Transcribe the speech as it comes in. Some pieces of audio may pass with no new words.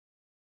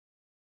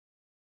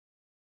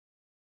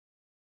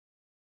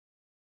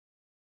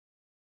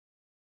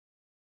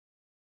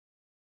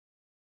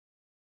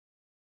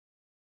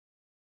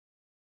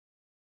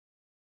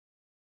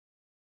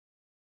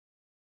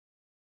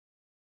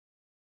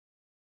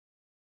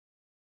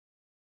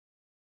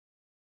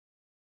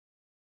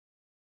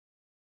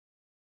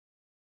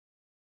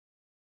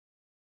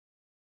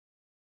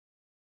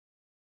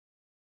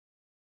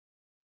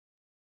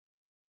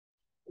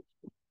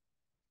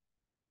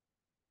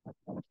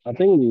I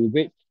think we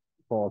wait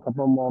for a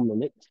couple more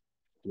minutes.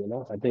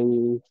 I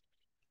think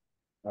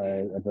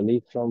I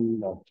believe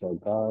some of the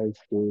guys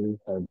still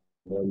haven't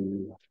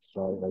joined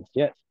us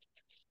yet.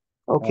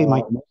 Okay, Uh,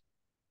 Mike.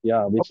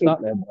 yeah, we Okay.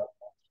 start at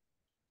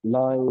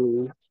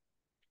 9,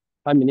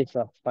 5 minutes,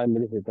 5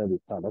 minutes later we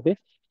start, okay?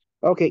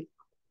 Okay.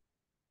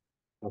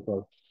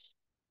 Okay.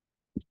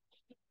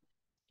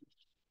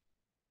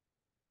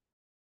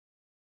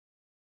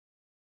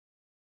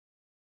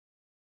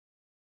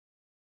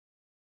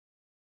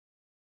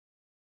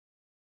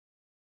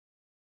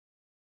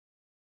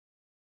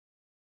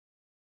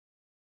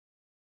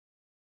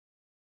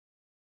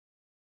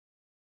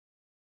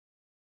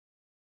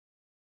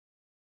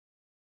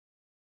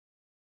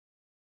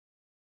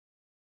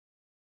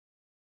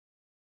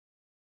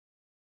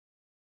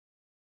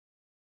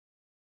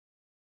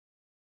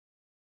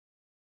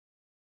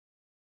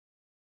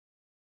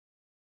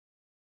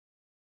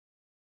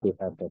 They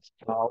have a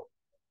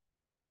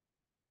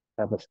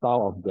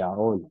style of their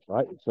own,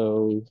 right?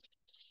 So,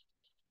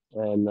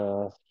 and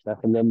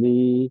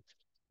definitely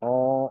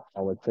all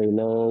our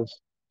trainers,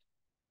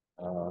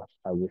 I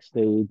would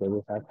say they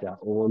will have their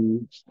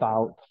own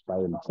style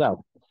by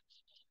themselves.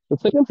 The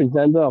second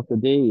presenter of the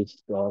day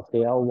is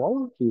KL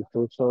Wong. He's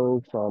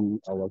also from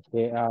our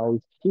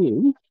KL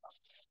team,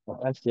 of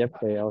SCF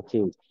KL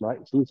team, right?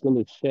 He's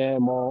going to share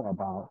more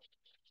about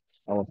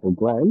our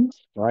programs,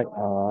 right?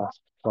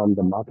 From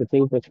the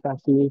marketing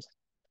perspective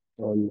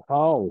and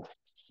how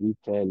we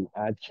can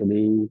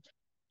actually,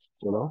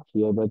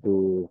 be able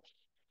to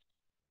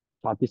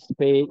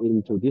participate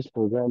into this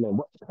program and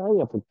what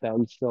kind of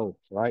potential,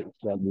 right,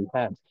 that we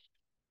have,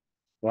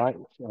 right,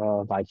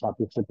 by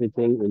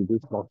participating in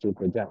this blockchain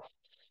project.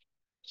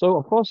 So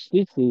of course,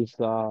 this is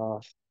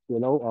you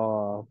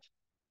know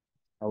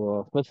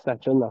our first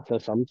session after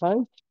some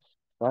time,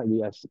 right?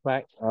 We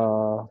expect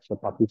the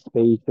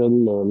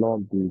participation will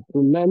not be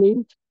too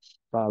many,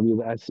 but we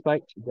will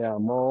expect there are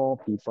more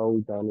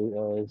people joining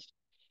us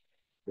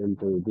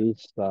into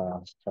this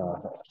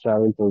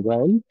sharing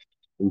program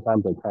in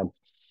time to come.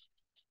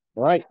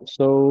 All right,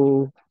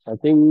 so I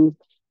think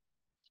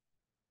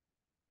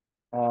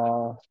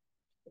uh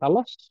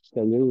Carlos,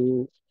 can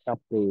you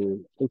help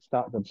to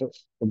kickstart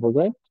the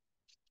program?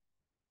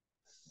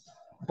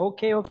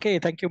 Okay.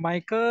 Thank you,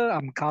 Michael.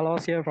 I'm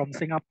Carlos here from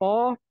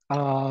Singapore.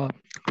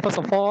 First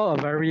of all,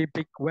 a very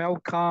big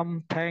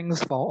welcome.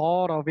 Thanks for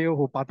all of you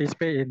who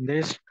participate in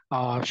this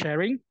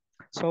sharing.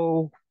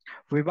 So,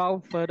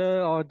 without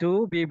further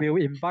ado, we will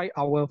invite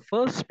our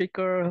first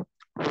speaker,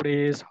 who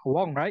is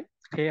Wong, right?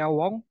 KL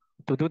Wong,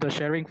 to do the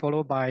sharing,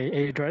 followed by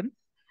Adrian.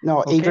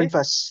 No, Adrian Okay,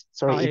 first.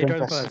 Sorry, Adrian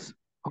Adrian first. first.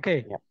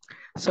 Okay, Yeah.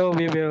 so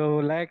we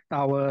will let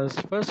our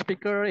first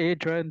speaker,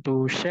 Adrian,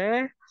 to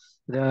share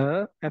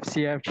the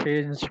FCF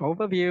change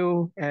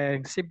overview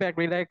and sit back,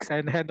 relax,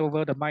 and hand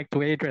over the mic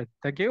to Adrian.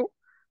 Thank you.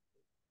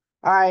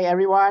 Hi,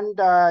 everyone.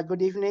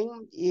 Good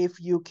evening. If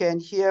you can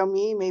hear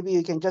me, maybe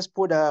you can just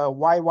put a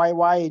Y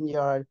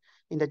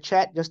in the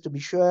chat just to be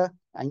sure,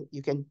 and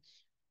you can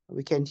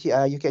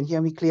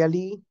hear me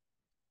clearly.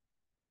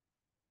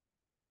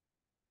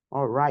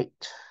 All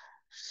right,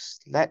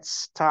 let's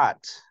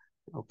start.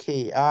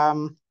 Okay.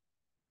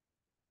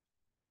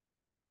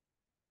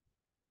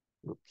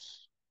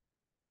 Oops.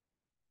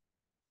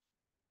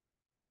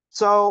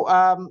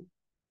 So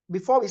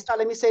before we start,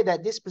 let me say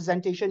that this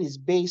presentation is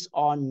based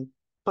on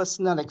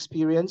personal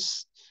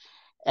experience,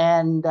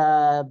 and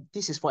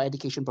this is for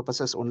education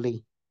purposes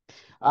only.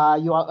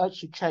 You are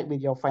urged to check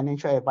with your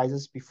financial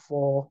advisors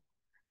before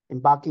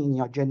embarking in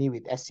your journey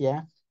with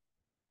SCF.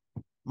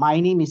 My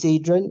name is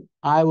Adrian.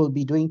 I will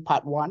be doing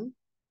part 1,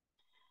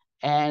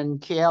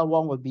 and KL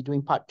Wong will be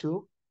doing part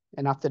 2.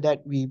 And after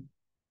that, we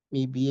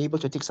may be able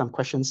to take some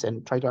questions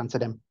and try to answer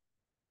them.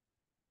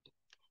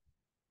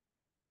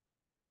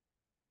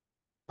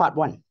 Part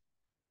 1.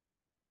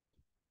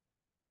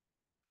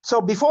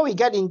 So before we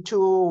get into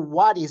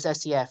what is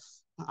SCF,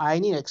 I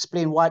need to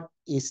explain what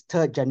is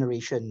third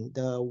generation.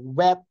 The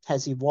web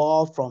has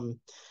evolved from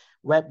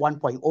Web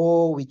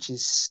 1.0, which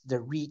is the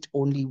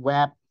read-only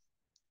web,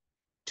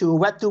 to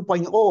Web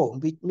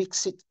 2.0, which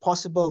makes it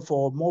possible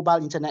for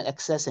mobile internet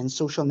access and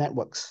social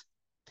networks.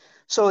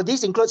 So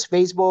this includes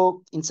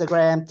Facebook,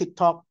 Instagram,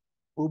 TikTok,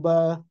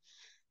 Uber,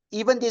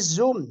 even this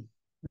Zoom,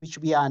 which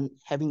we are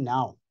having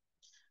now.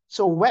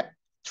 So Web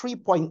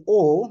 3.0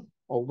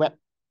 or Web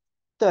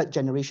third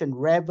generation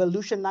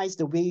revolutionized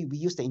the way we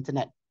use the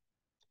internet.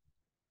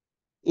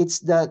 It's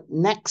the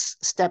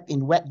next step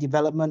in web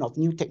development of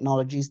new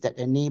technologies that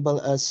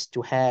enable us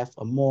to have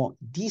a more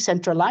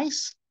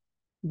decentralized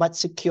but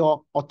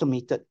secure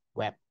automated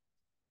web.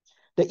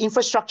 The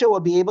infrastructure will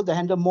be able to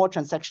handle more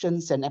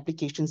transactions and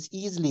applications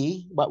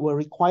easily, but will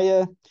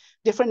require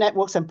different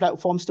networks and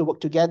platforms to work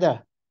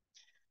together.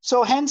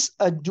 So hence,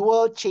 a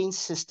dual chain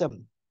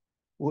system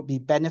would be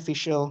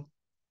beneficial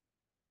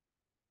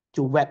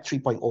to Web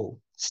 3.0.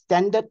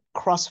 Standard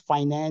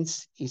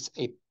cross-finance is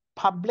a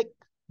public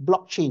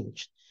blockchain.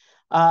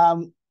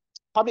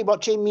 Public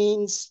blockchain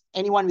means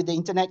anyone with the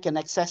internet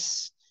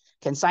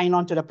can sign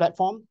on to the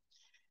platform.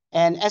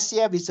 And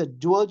SCF is a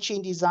dual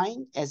chain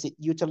design as it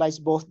utilizes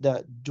both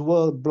the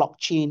dual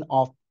blockchain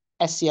of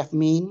SCF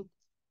main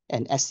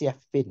and SCF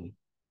fin.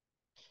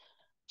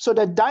 So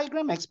the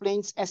diagram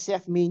explains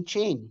SCF main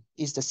chain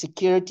is the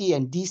security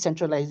and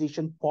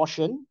decentralization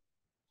portion,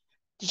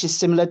 which is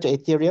similar to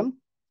Ethereum.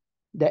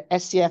 The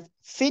SCF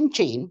fin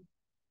chain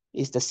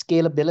is the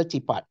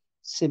scalability part,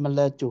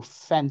 similar to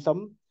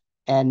Phantom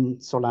and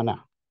Solana.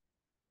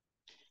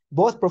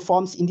 Both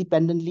performs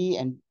independently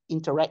and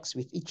interacts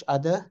with each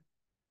other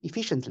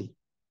efficiently.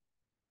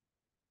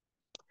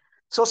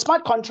 So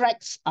smart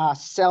contracts are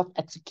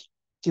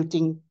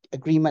self-executing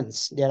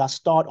agreements that are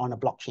stored on a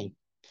blockchain.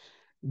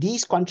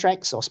 These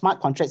contracts or smart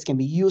contracts can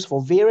be used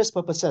for various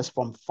purposes,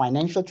 from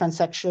financial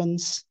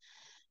transactions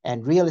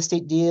and real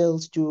estate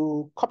deals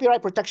to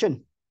copyright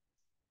protection.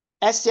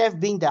 SCF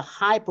being the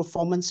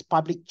high-performance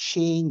public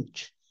chain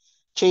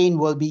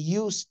will be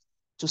used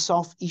to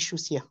solve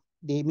issues here.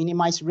 They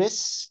minimize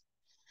risks,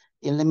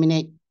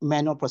 eliminate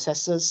manual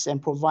processes,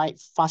 and provide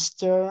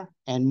faster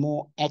and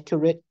more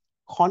accurate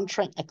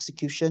contract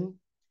execution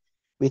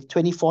with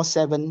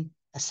 24/7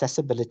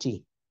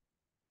 accessibility.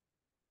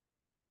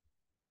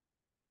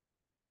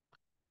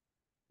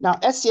 Now,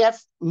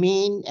 SCF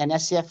main and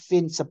SCF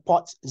fin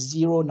supports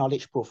zero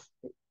knowledge proof.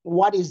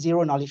 What is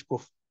zero knowledge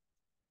proof?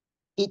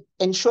 It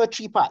ensures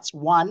three parts.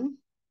 One,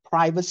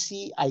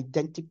 privacy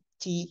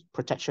identity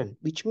protection,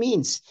 which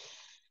means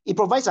it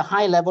provides a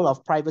high level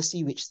of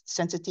privacy which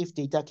sensitive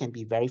data can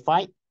be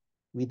verified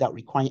without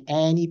requiring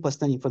any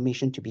personal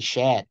information to be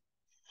shared,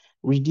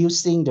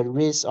 reducing the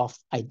risk of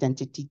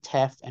identity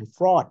theft and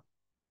fraud.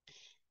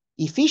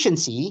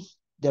 Efficiency,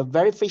 the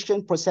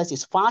verification process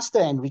is faster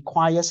and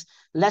requires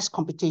less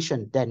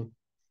computation than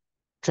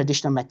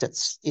traditional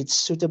methods. It's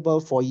suitable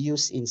for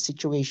use in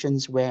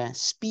situations where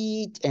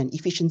speed and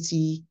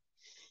efficiency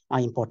are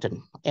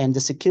important. And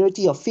the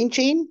security of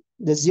FinChain,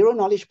 the zero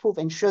knowledge proof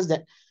ensures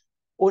that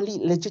only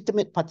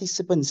legitimate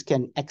participants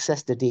can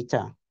access the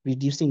data,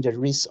 reducing the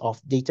risk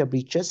of data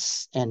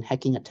breaches and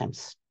hacking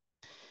attempts.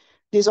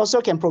 This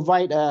also can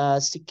provide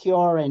a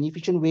secure and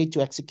efficient way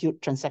to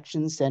execute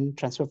transactions and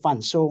transfer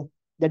funds. So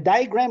the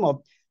diagram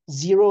of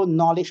zero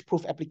knowledge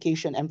proof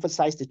application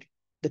emphasizes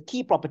the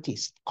key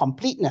properties: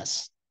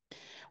 completeness,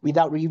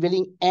 without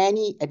revealing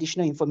any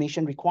additional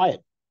information required.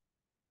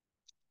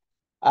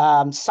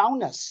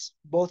 Soundness,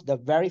 both the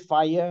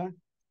verifier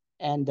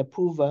and the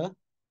prover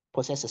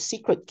possess a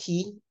secret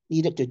key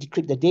needed to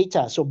decrypt the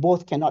data, so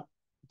both cannot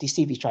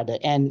deceive each other.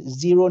 And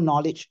zero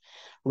knowledge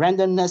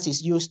randomness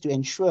is used to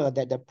ensure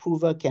that the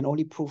prover can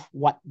only prove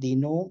what they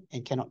know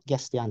and cannot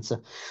guess the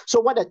answer. So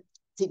what does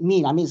it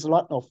mean? I mean, it's a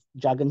lot of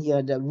jargon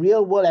here. The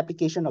real world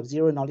application of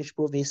zero knowledge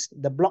proof is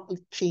the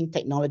blockchain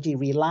technology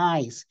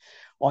relies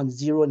on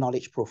zero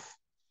knowledge proof.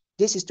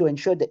 This is to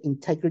ensure the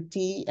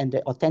integrity and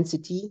the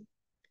authenticity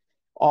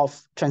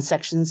of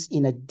transactions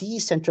in a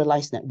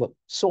decentralized network.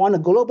 So on a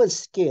global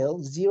scale,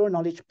 zero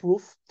knowledge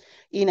proof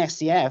in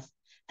SCF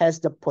has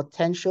the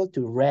potential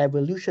to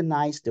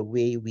revolutionize the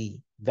way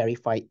we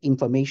verify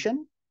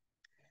information,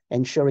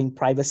 ensuring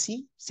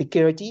privacy,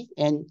 security,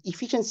 and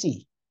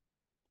efficiency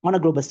on a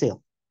global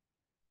scale.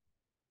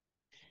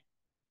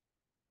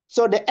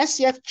 So the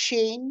SCF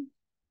chain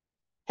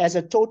has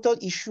a total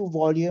issue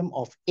volume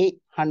of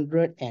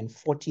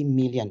 840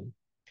 million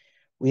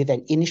with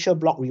an initial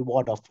block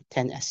reward of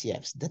 10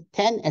 SCFs. The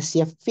 10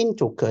 SCF fin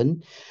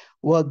token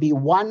will be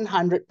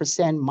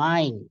 100%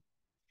 mined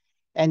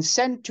and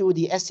sent to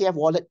the SCF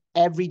wallet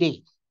every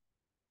day.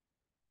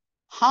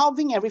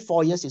 Halving every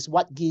 4 years is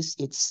what gives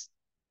its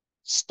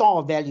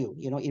store value,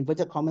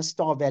 inverted commas,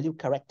 store value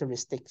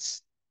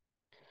characteristics.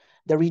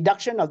 The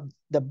reduction of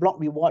the block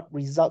reward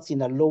results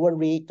in a lower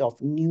rate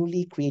of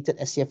newly created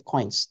SCF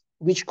coins,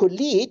 which could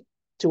lead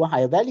to a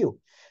higher value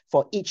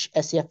for each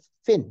SCF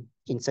fin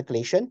in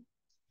circulation.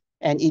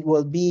 And it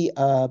will be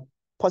a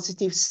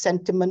positive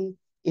sentiment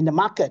in the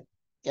market.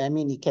 I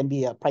mean, it can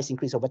be a price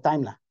increase over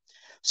time.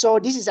 So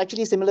this is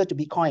actually similar to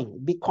Bitcoin.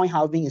 Bitcoin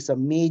halving is a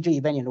major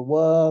event in the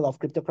world of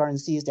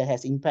cryptocurrencies that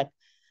has impact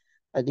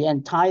the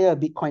entire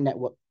Bitcoin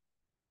network.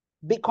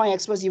 Bitcoin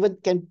experts even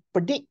can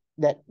predict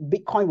that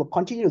Bitcoin will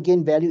continue to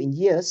gain value in the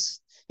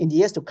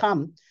years to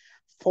come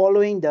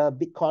following the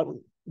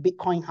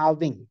Bitcoin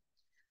halving.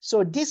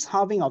 So this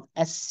halving of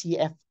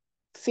SCF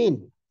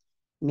fin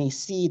may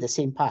see the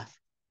same path.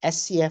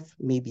 SCF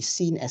may be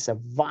seen as a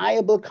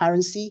viable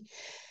currency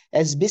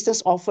as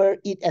business offer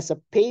it as a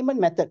payment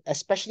method,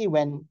 especially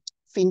when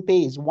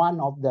FinPay is one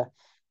of the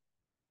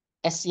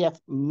SCF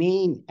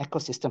main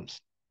ecosystems.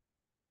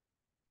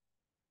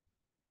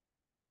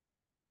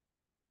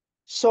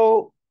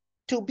 So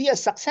to be a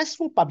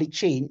successful public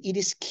chain, it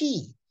is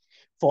key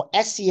for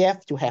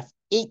SCF to have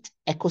 8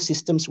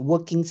 ecosystems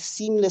working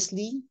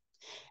seamlessly,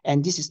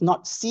 and this is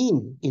not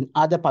seen in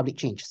other public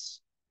chains.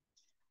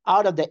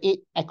 Out of the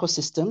 8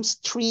 ecosystems,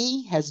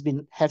 3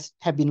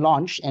 have been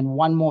launched and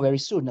 1 more very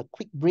soon. A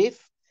quick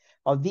brief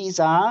of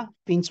these are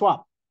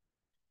PinSwap.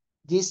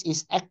 This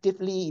is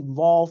actively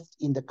involved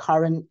in the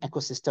current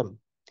ecosystem.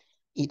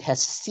 It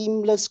has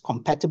seamless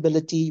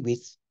compatibility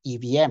with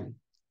EVM.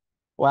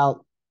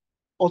 Well,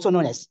 also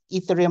known as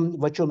Ethereum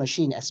virtual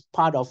machine, as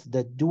part of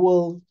the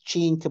dual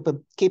chain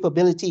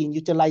capability in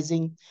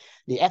utilizing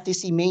the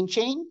FTC main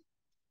chain.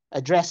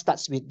 Address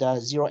starts with the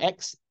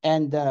 0x,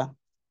 and the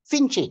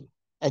fin chain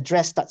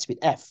address starts with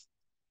F.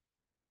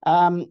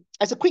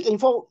 As a quick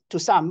info to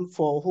some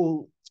for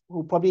who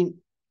probably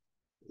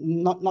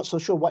not so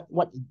sure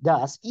what it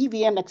does,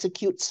 EVM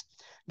executes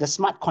the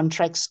smart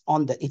contracts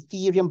on the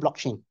Ethereum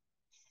blockchain.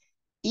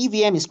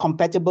 EVM is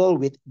compatible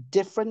with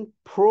different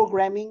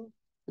programming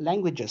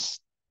languages,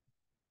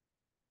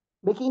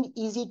 making it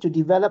easy to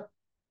develop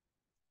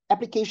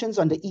applications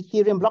on the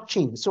Ethereum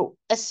blockchain. So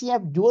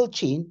SCF dual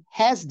chain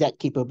has that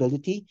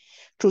capability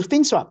through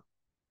FinSwap.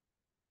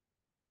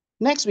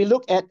 Next, we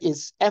look at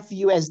is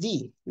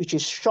FUSD, which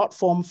is short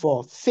form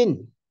for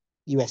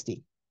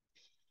FinUSD.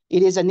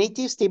 It is a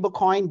native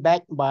stablecoin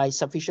backed by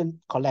sufficient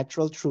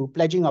collateral through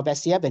pledging of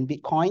SCF and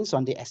Bitcoins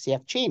on the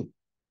SCF chain.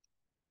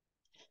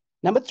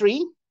 Number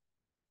 3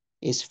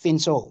 is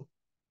FinSol.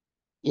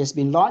 It has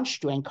been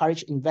launched to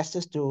encourage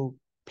investors to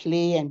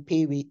play and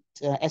pay with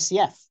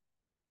SCF.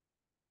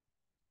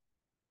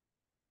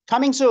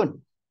 Coming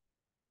soon,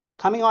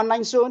 coming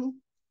online soon,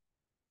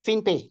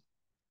 FinPay,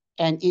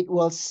 and it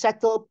will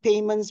settle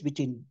payments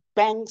between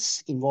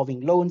banks involving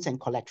loans and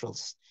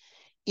collaterals.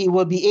 It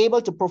will be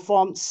able to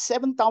perform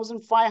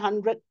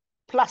 7,500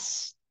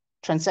 plus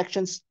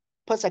transactions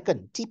per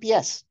second,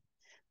 TPS,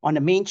 on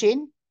the main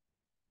chain,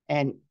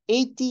 and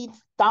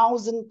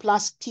 80,000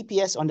 plus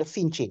TPS on the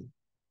fin chain.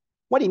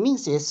 What it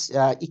means is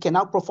it can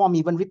outperform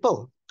even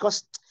Ripple,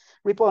 because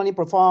Ripple only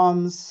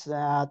performs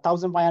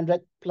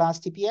 1,500 plus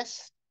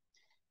TPS.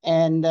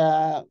 And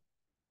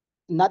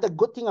another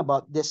good thing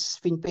about this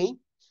FinPay,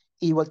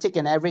 it will take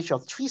an average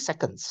of 3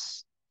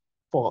 seconds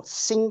for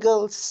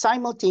single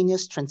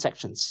simultaneous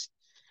transactions.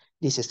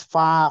 This is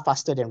far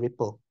faster than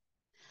Ripple,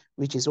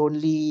 which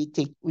only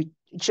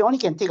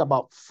can take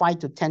about 5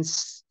 to 10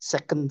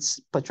 seconds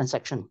per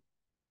transaction.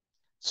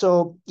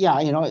 So yeah,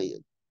 a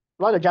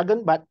lot of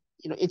jargon, but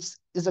it's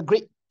a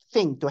great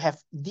thing to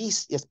have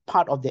these as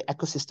part of the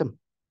ecosystem.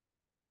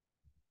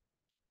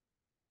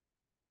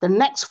 The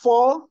next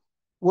 4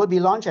 will be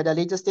launched at a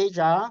later stage.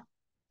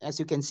 As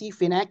you can see,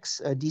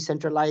 FinX, a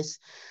decentralized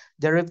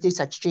derivatives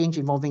exchange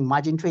involving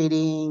margin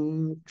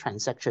trading,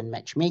 transaction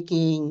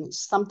matchmaking,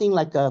 something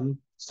like a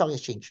stock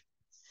exchange.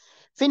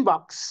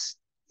 Finbox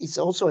is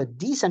also a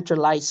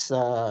decentralized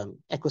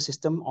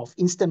ecosystem of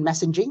instant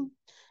messaging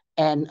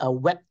and a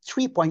Web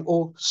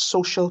 3.0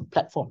 social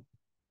platform.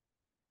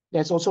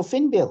 There's also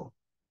FinBill,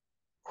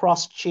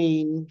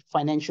 cross-chain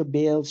financial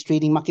bills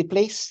trading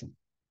marketplace.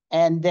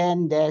 And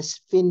then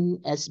there's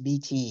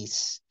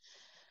FinSBTs.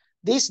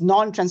 These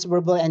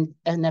non-transferable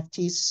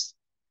NFTs,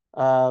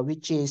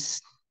 which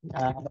is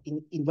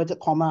in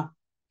inverted comma,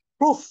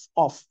 proof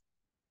of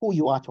who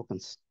you are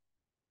tokens.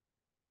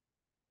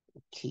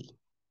 Okay.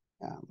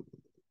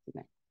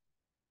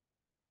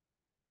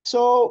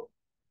 So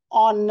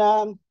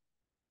on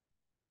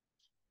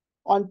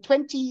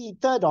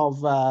 23rd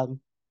of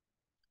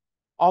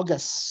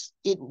August,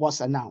 it was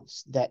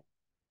announced that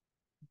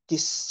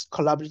this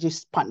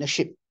collaborative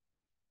partnership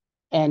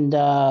and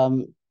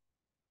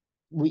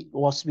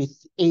was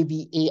with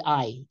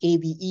AVE.AI.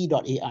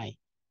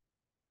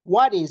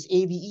 What is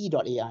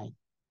AVE.AI?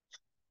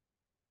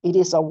 It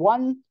is a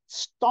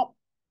one-stop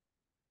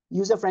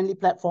user-friendly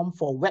platform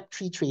for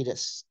Web3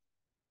 traders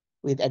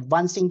with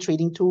advancing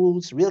trading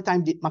tools,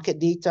 real-time market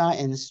data,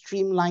 and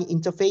streamlined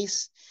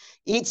interface.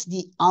 It's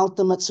the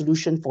ultimate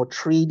solution for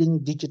trading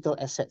digital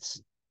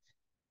assets.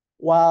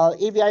 While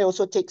AVI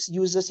also takes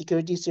user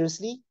security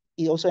seriously,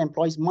 it also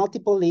employs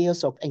multiple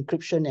layers of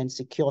encryption and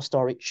secure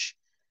storage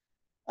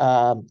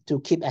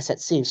to keep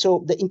assets safe.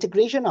 So the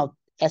integration of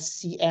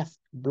SCF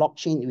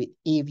blockchain with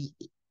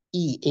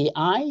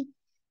AVE.AI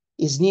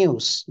is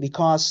news,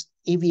 because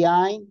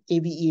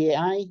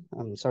AVE.AI,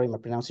 I'm sorry, my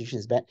pronunciation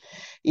is bad,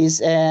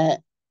 is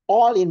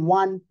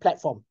all-in-one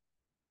platform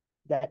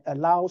that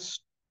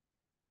allows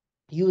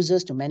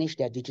users to manage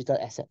their digital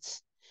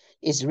assets.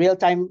 It's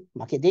real-time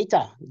market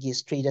data,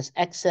 gives traders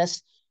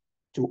access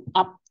to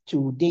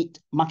up-to-date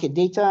market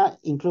data,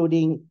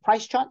 including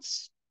price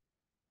charts,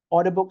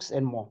 order books,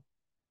 and more.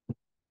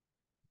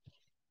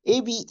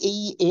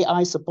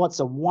 AVE.AI supports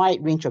a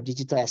wide range of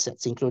digital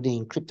assets,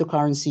 including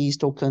cryptocurrencies,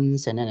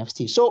 tokens, and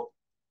NFTs. So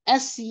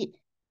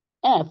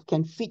SCF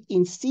can fit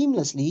in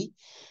seamlessly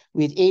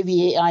with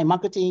AVE.AI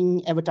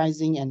marketing,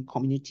 advertising, and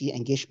community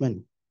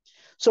engagement.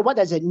 So what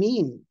does it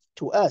mean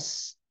to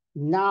us?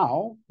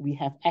 Now we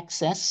have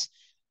access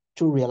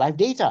to real-life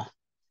data.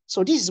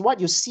 So this is what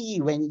you see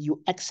when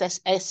you access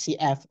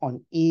SCF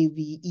on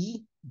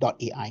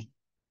AVE.AI.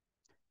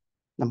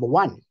 Number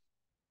 1,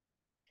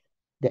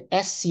 the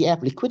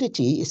SCF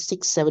liquidity is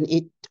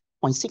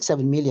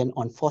 678.67 million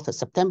on 4th of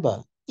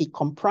September. It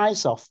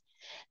comprised of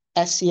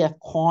SCF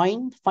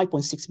coin,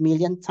 5.6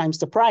 million times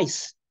the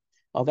price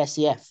of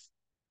SCF,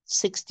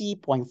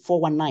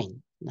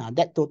 60.419. Now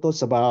that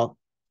totals about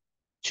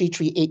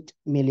 338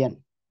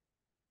 million.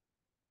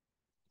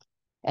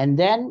 And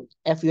then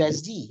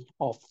FUSD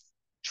of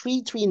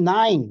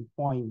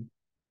 339.0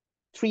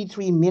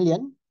 33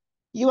 million,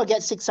 you will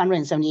get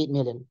 678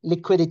 million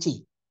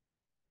liquidity.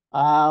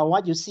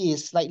 What you see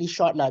is slightly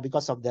short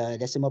because of the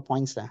decimal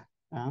points.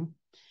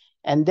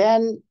 And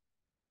then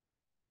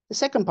the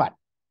second part,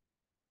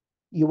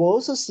 you will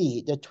also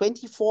see the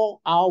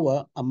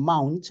 24-hour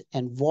amount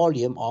and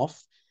volume of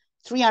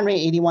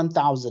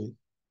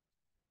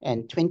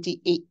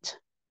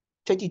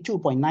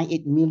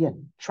 22.98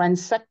 million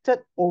transacted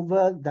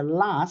over the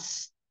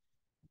last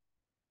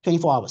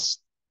 24 hours.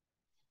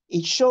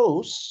 It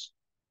shows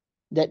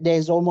that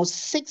there's almost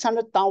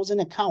 600,000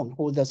 account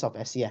holders of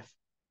SCF.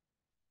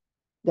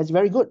 That's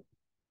very good.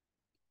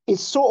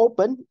 It's so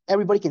open,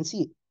 everybody can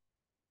see it.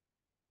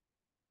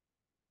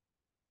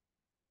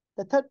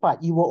 The third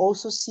part, you will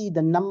also see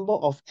the number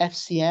of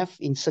FCF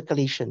in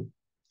circulation,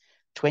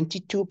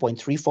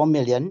 22.34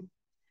 million,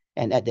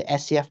 and at the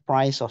SCF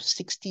price of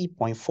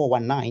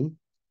 60.419,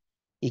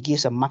 it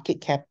gives a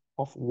market cap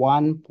of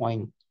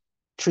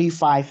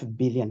 1.35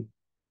 billion.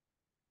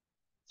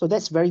 So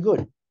that's very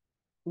good.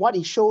 What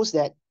it shows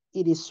that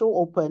it is so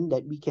open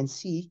that we can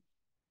see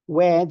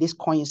where this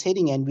coin is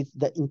heading, and with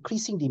the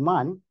increasing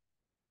demand,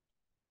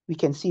 we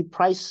can see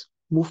price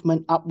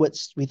movement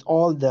upwards with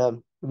all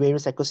the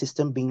various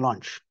ecosystems being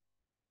launched.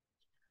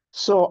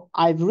 So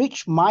I've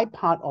reached my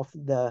part of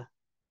the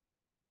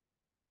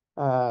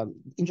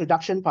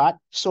introduction part.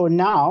 So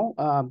now,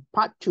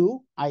 part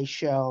 2, I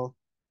shall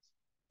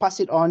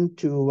pass it on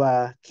to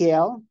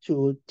KL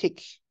to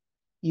take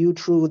you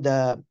through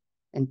the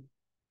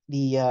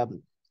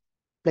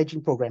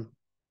pledging program.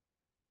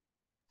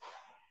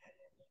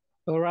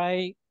 All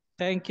right.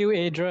 Thank you,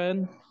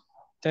 Adrian.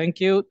 Thank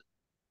you.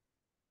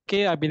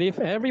 Okay, I believe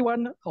every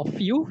one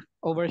of you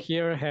over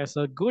here has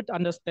a good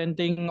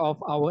understanding of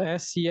our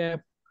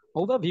SCF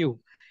overview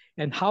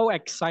and how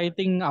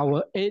exciting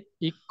our 8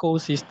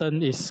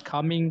 ecosystem is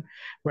coming,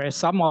 where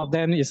some of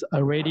them is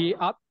already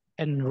up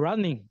and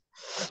running.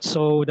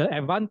 So the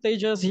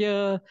advantages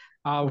here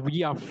are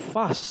we are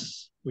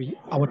fast.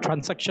 Our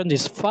transaction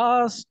is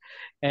fast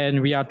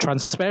and we are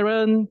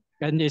transparent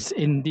and it's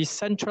in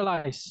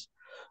decentralized.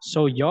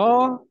 So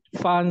your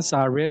funds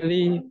are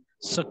really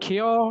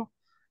secure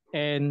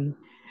and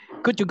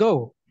good to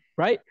go,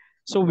 right?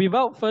 So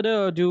without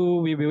further ado,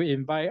 we will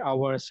invite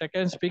our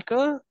second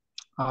speaker,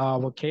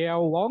 our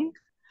KL Wong,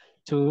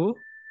 to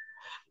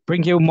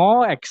bring you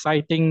more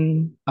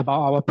exciting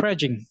about our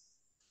pledging.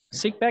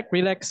 Sit back,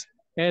 relax,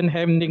 and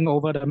handing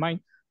over the mic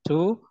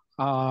to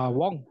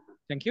Wong.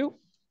 Thank you.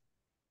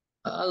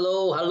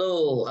 Hello,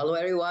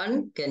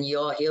 everyone. Can you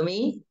all hear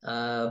me?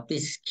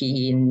 Please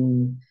key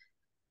in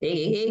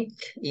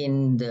 888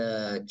 in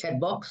the chat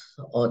box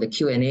or the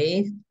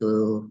Q&A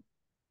to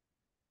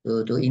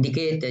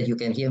indicate that you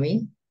can hear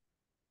me.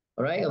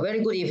 All right, a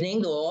very good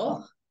evening to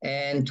all.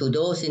 And to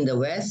those in the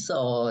West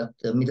or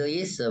the Middle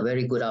East, a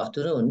very good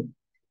afternoon.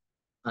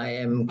 I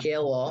am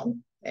KL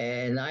Wong,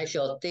 and I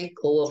shall take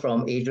over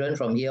from Adrian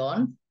from here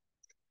on.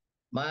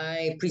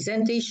 My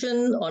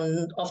presentation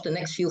of the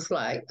next few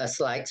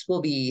slides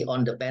will be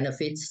on the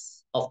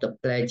benefits of the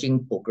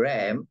pledging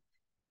program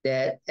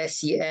that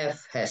SCF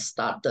has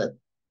started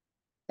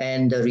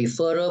and the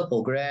referral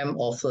program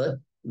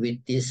offered with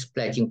this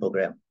pledging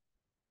program.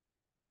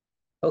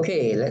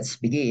 Okay, let's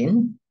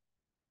begin.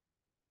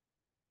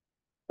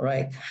 All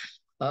right.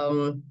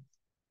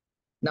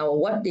 Now,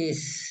 what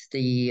is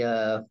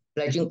the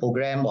pledging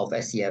program of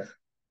SCF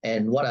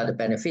and what are the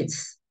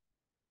benefits?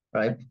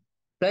 Right.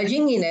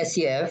 Pledging in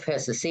SCF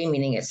has the same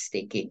meaning as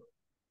staking.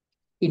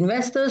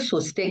 Investors who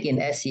stake in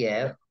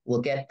SCF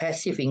will get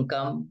passive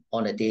income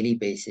on a daily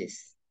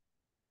basis.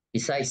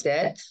 Besides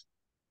that,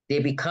 they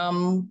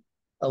become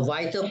a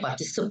vital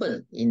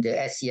participant in the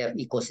SCF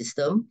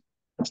ecosystem,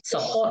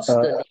 supports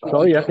the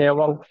sorry, liquidity.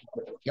 Wong.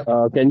 Yep.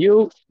 Can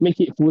you make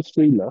it full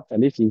screen now?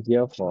 At least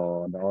easier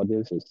for the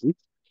audience to see.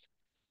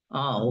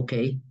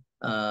 Okay.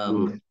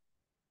 Hang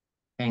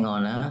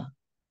on. Now,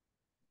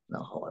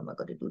 how am I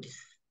going to do this?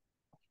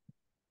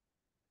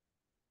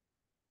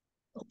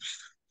 Oops,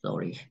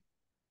 sorry.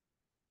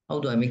 How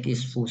do I make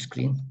this full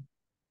screen?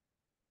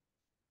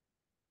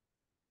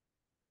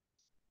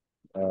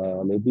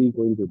 Maybe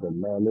going to the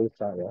menu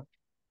side, yeah?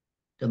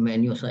 The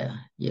menu side,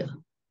 yeah.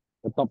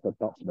 The top.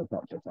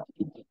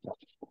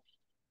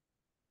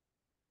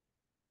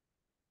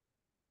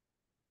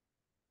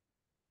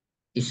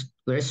 It's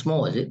very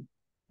small, is it?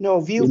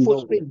 No, view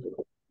full screen.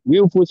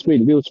 View full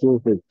screen.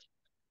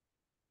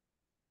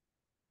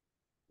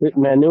 Click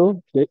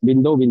menu, click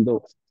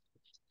window.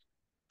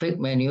 Click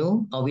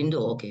menu or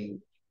window, okay.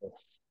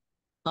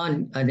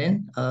 And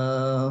then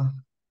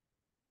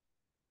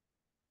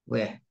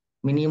where?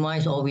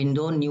 Minimize all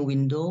window, new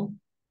window.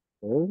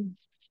 Okay.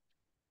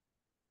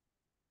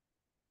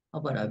 How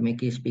about I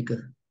make it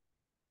bigger?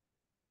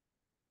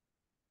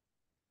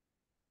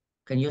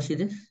 Can you see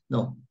this?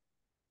 No.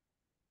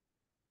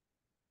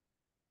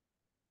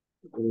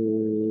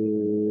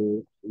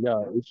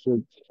 Yeah, it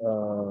should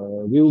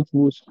view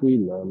full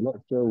screen. I'm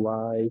not sure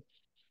why.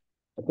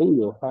 I think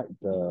you hide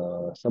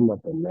some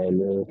of the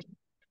menu.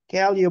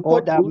 KL, you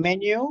put the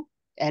menu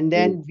and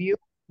then view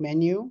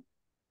menu.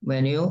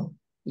 Menu.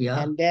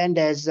 Yeah. And then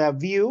there's a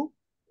view.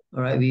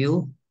 All right,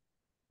 view.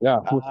 Yeah,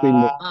 full screen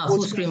mode.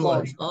 Full screen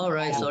mode. All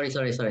right, sorry.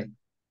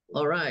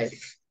 All right.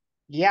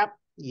 Yep,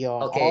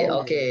 you're Okay,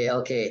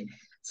 all okay.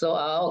 So,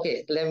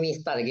 okay, let me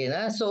start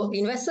again. So,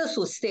 investors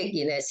who stake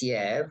in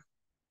SCF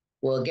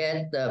will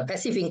get the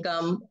passive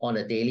income on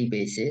a daily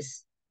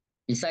basis.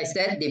 Besides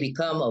that, they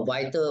become a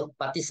vital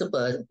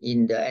participant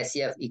in the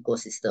SCF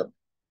ecosystem,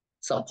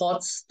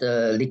 supports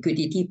the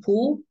liquidity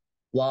pool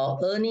while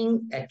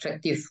earning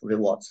attractive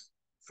rewards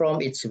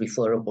from its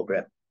referral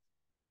program.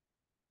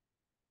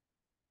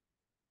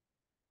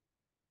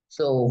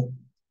 So,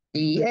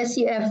 the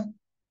SCF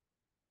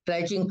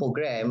pledging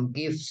program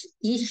gives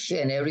each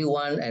and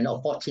everyone an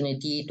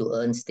opportunity to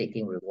earn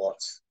staking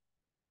rewards,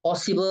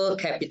 possible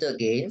capital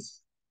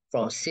gains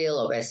from sale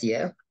of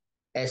SCF,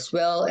 as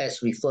well as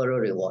referral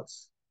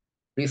rewards.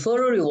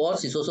 Referral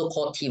rewards is also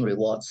called team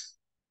rewards.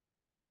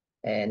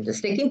 And the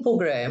staking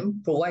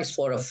program provides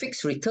for a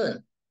fixed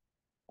return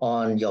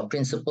on your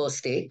principal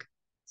stake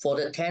for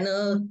the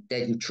tenor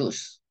that you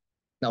choose.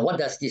 Now, what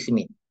does this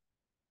mean?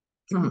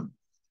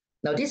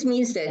 Now, this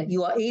means that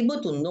you are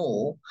able to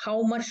know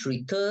how much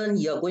return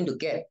you are going to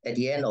get at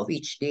the end of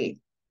each day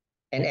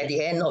and at the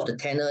end of the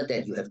tenor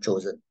that you have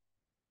chosen.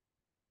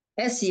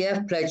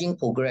 SCF pledging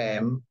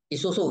program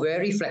is also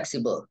very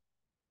flexible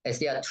as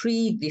there are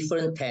 3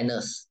 different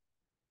tenors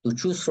to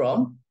choose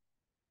from,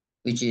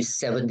 which is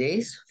 7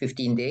 days,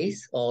 15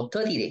 days, or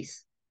 30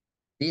 days.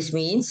 This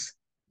means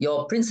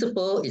your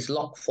principal is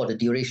locked for the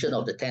duration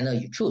of the tenor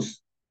you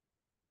choose.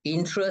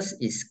 Interest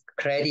is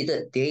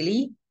credited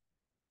daily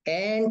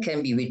and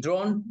can be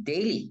withdrawn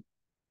daily,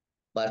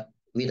 but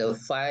with a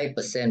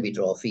 5%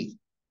 withdrawal fee.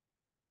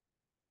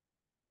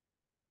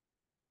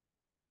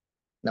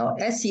 Now,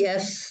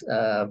 SCF's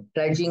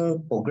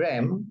pledging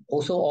program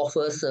also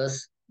offers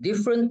us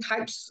different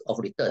types of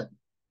return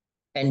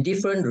and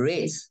different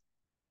rates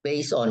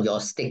based on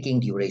your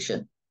staking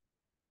duration.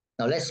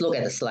 Now, let's look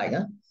at the slide.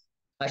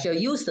 I shall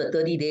use the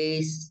 30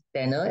 days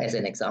tenor as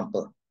an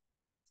example.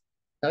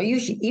 Now,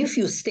 if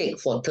you stake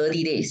for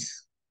 30 days,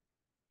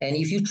 and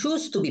if you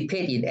choose to be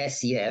paid in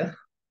SCF,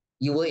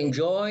 you will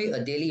enjoy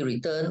a daily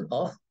return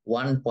of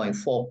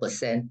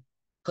 1.4%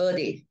 per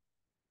day.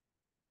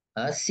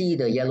 See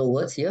the yellow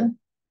words here?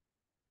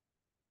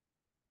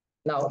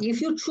 Now,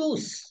 if you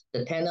choose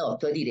the tenor of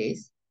 30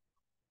 days,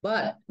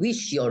 but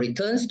wish your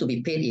returns to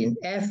be paid in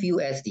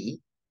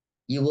FUSD,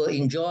 you will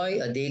enjoy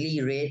a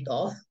daily rate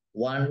of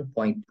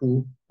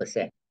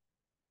 1.2%.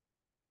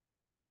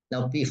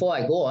 Now, before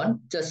I go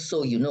on, just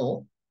so you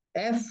know,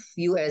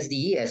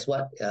 FUSD, as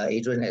what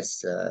Adrian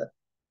has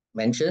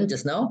mentioned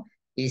just now,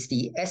 is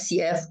the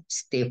SCF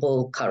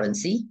staple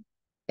currency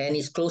and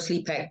is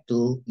closely pegged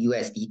to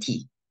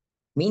USDT,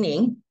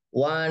 meaning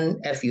one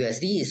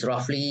FUSD is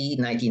roughly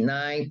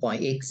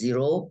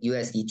 99.80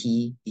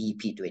 USDT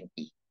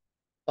BP20.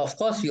 Of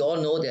course, we all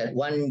know that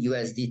one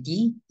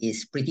USDT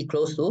is pretty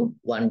close to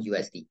one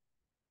USD,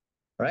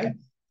 right?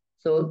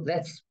 So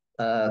let's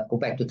go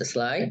back to the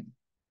slide.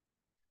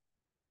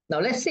 Now,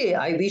 let's say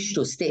I wish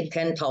to stake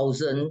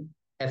 10,000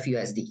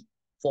 FUSD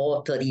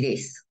for 30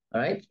 days,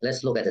 all right?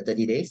 Let's look at the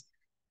 30 days.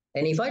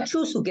 And if I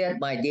choose to get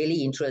my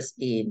daily interest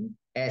in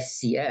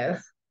SCF,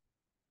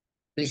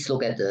 please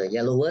look at the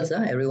yellow words,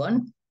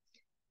 everyone.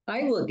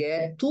 I will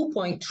get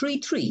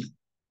 2.33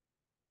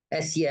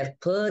 SCF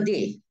per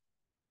day.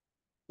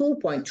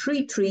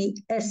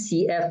 2.33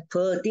 SCF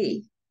per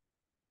day.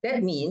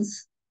 That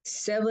means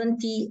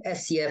 70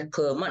 SCF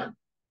per month.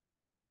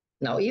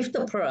 Now, if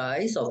the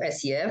price of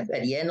SCF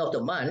at the end of the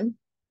month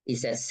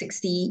is at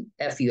 60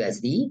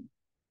 FUSD,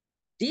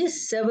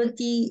 this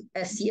 70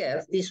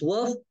 SCF is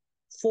worth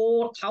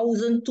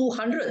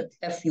 4,200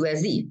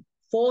 FUSD,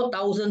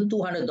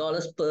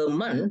 $4,200 per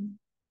month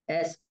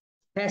as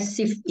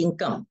passive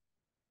income.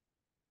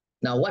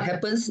 Now, what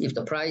happens if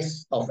the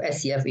price of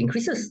SCF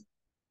increases?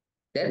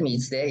 That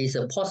means there is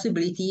a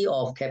possibility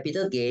of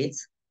capital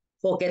gains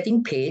for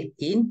getting paid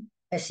in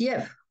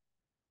SCF.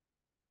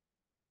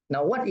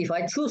 Now, what if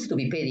I choose to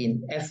be paid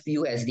in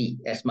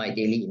FUSD as my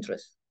daily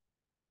interest?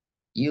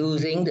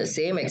 Using the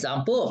same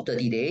example of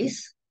 30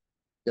 days,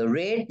 the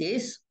rate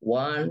is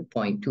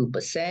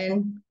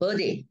 1.2% per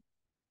day,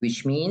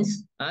 which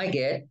means I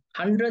get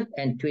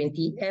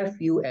 120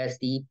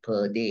 FUSD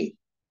per day.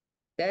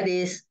 That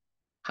is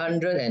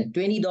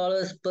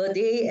 $120 per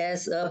day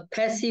as a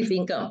passive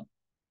income.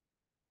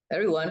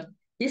 Everyone,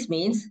 this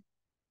means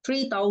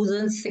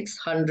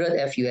 3,600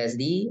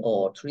 FUSD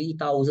or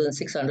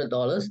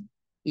 $3,600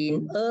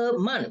 in a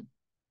month,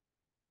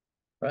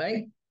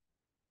 right?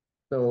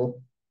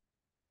 So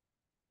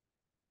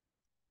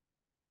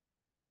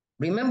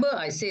remember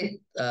I said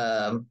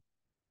that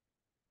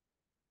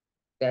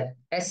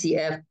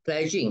SCF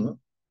pledging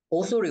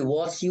also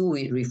rewards you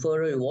with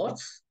referral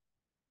rewards,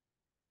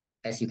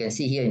 as you can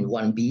see here in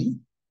 1B.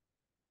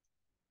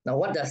 Now,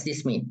 what does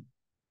this mean?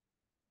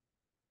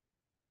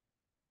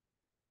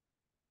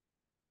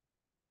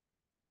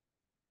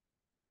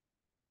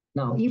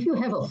 Now, if you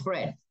have a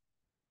friend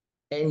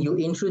and you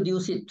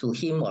introduce it to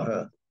him or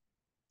her,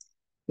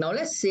 now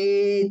let's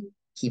say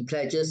he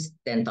pledges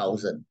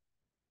 10,000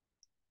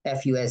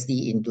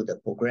 FUSD into the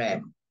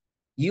program.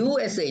 You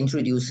as the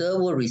introducer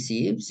will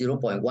receive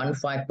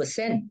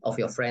 0.15% of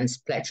your friend's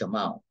pledge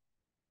amount.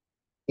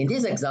 In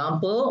this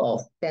example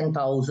of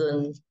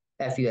 10,000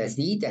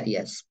 FUSD that he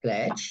has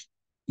pledged,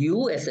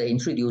 you as the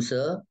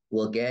introducer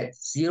will get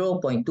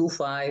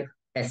 0.25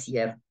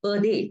 SCF per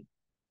day.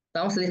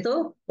 Sounds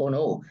little? Oh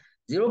no.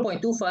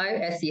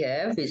 0.25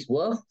 SCF is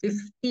worth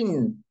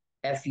 15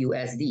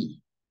 FUSD.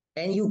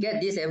 And you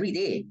get this every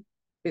day,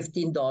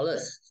 $15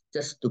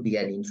 just to be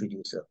an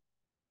introducer.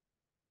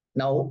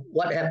 Now,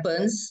 what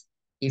happens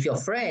if your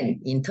friend,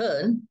 in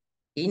turn,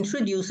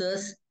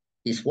 introduces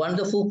this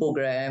wonderful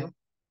program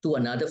to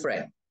another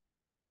friend?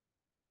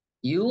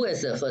 You,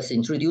 as the first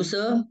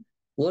introducer,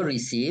 will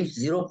receive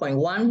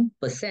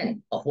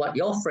 0.1% of what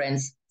your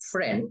friend's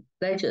friend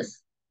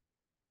pledges.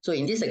 So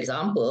in this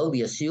example,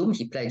 we assume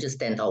he pledges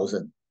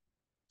 10,000.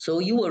 So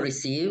you will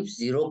receive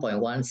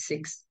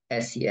 0.16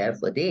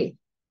 SCF a day.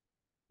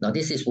 Now,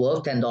 this is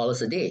worth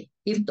 $10 a day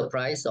if the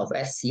price of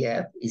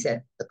SCF is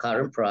at the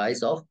current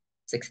price of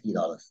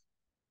 $60.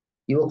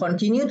 You will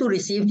continue to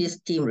receive this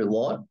team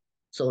reward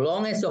so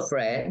long as your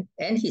friend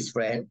and his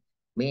friend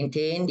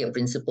maintain their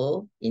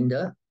principal in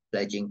the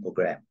pledging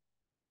program.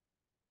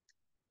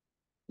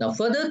 Now,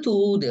 further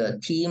to the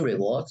team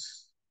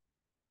rewards,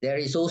 there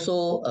is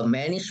also a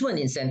management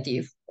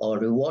incentive or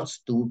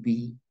rewards to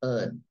be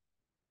earned.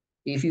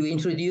 If you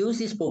introduce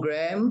this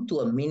program to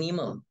a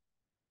minimum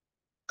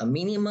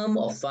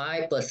of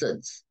 5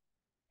 persons,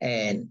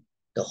 and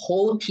the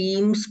whole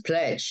team's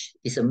pledge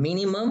is a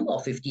minimum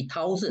of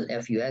 50,000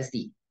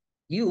 FUSD,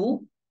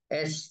 you,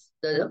 as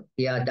their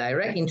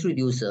direct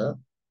introducer,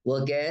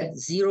 will get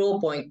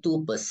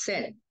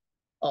 0.2%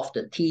 of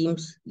the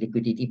team's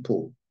liquidity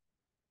pool.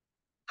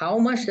 How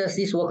much does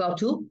this work out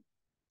to?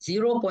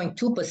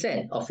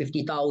 0.2% of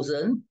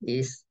 50,000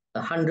 is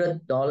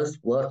 $100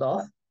 worth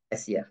of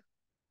SCF.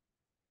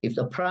 If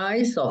the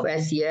price of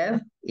SCF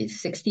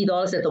is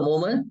 $60 at the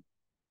moment,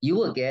 you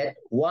will get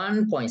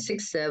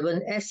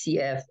 1.67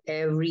 SCF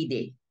every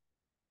day.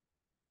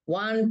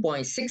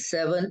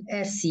 1.67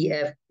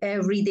 SCF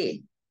every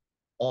day,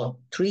 or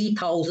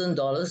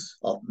 $3,000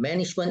 of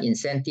management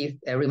incentive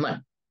every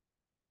month.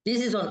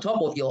 This is on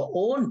top of your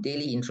own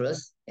daily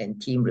interest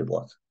and team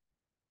rewards.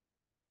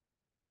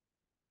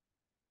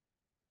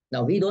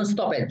 Now, we don't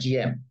stop at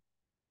GM.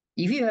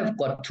 If you have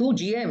got 2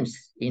 GMs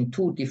in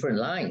 2 different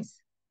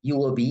lines, you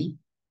will be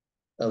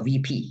a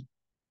VP.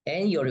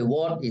 And your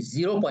reward is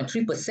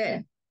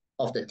 0.3%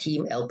 of the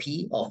team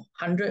LP of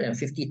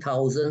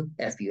 150,000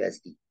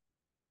 FUSD.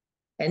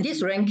 And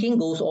this ranking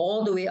goes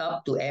all the way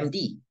up to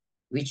MD,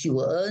 which you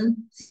will earn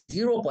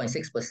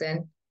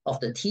 0.6% of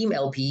the team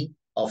LP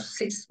of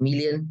 6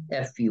 million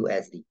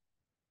FUSD.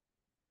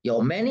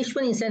 Your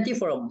management incentive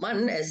for a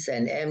month as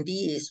an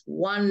MD is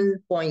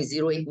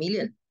 1.08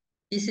 million.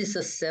 This is a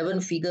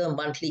 7-figure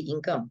monthly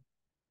income.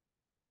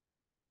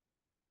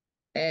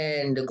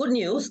 And the good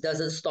news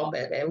doesn't stop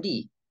at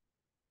MD.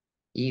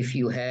 If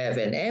you have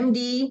an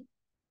MD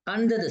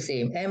under the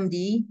same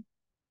MD,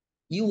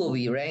 you will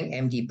be ranked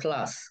MD+.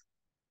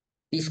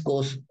 This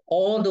goes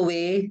all the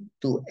way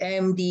to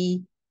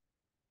MD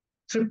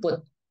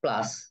triple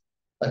plus,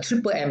 a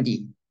triple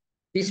MD.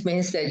 This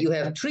means that you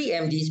have 3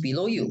 MDs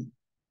below you.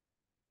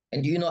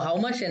 And do you know how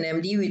much an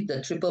MD with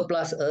the triple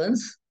plus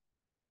earns?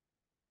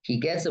 He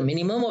gets a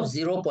minimum of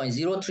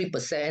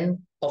 0.03%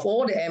 of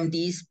all the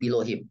MDs below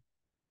him.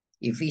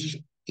 If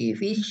each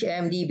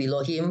MD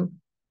below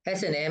him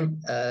has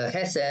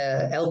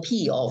a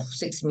LP of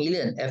 6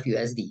 million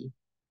FUSD,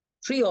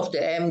 3 of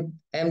the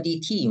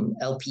MD team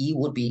LP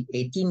would be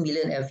 18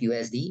 million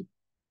FUSD,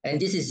 and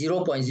this is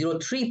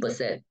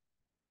 0.03%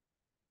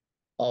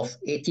 of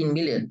 18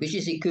 million, which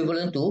is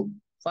equivalent to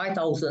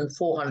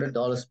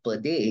 $5,400 per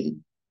day,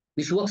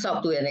 which works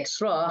out to an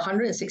extra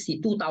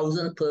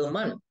 162,000 per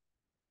month.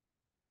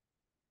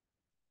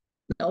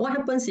 Now, what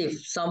happens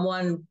if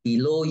someone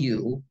below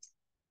you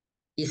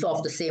is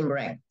of the same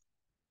rank?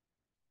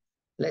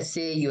 Let's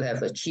say you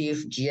have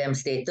achieved GM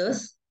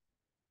status,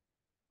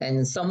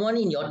 and someone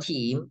in your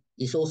team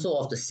is also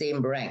of the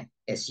same rank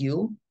as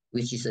you,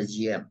 which is a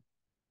GM.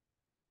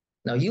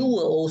 Now, you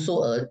will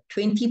also earn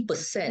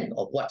 20%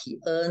 of what he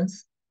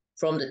earns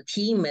from the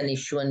team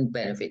management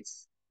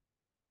benefits.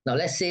 Now,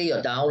 let's say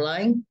your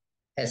downline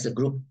has a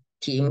group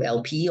team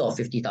LP of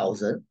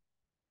 50,000.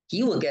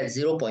 He will get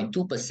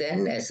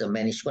 0.2% as a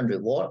management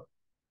reward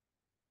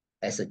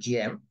as a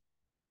GM.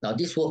 Now,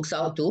 this works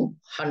out to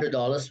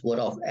 $100 worth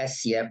of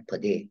SCF per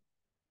day.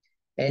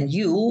 And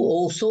you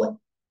also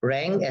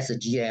rank as a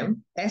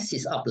GM, as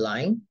his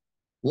upline,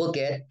 will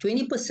get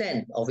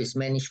 20% of his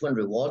management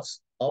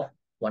rewards of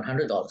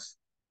 $100.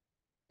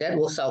 That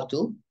works out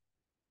to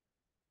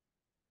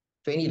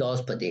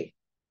 $20 per day.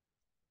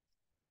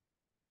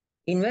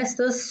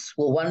 Investors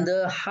will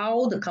wonder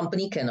how the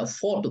company can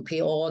afford to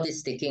pay all these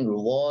staking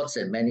rewards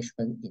and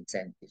management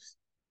incentives.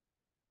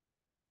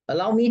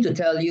 Allow me to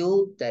tell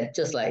you that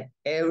just like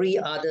every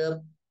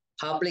other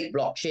public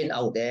blockchain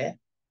out there,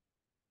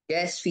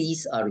 gas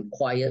fees are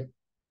required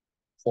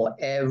for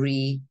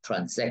every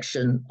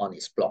transaction on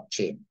its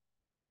blockchain.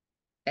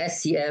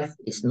 SCF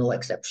is no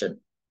exception.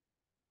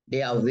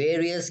 There are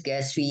various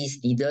gas fees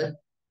needed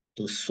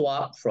to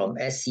swap from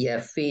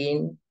SCF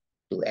fin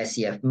to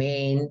SCF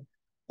main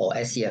or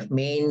SCF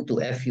main to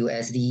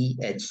FUSD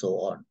and so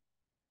on,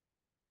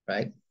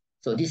 right?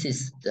 So this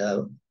is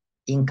the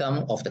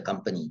income of the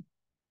company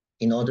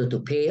in order to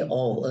pay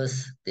all of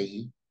us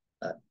the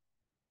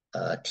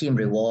team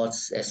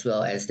rewards as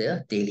well as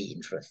the daily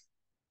interest.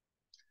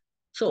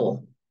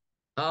 So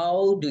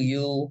how do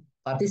you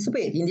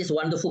participate in this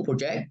wonderful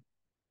project?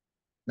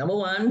 Number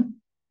one,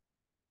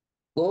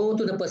 go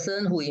to the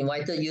person who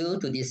invited you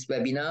to this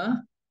webinar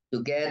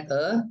to get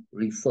a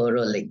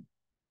referral link.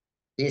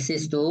 This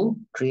is to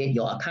create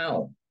your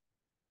account.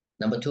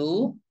 Number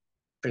two,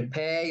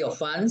 prepare your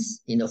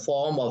funds in the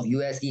form of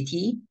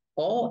USDT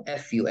or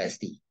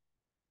FUSD.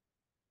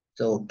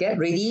 So get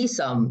ready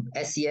some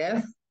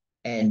SCF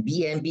and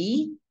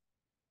BNB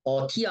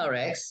or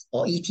TRX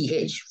or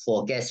ETH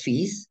for gas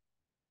fees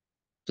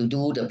to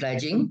do the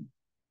pledging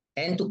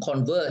and to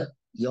convert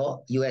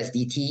your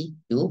USDT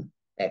to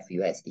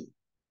FUSD.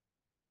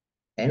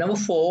 And number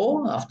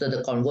four, after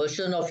the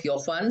conversion of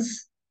your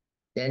funds,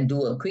 then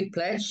do a quick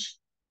pledge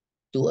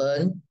to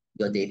earn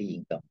your daily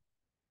income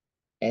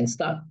and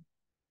start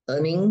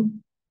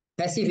earning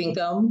passive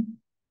income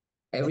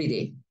every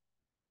day,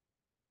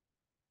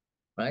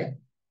 right?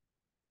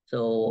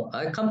 So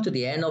I come to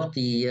the end of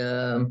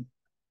the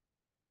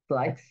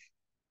slides.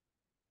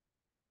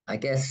 I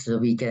guess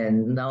we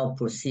can now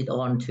proceed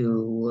on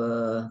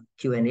to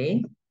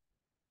Q&A.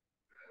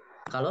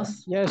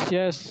 Carlos?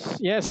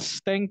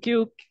 Yes. Thank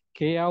you,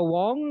 KL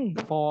Wong,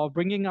 for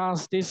bringing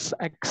us this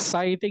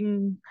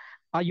exciting.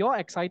 You're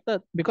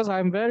excited because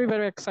I'm very,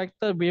 very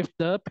excited with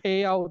the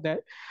payout that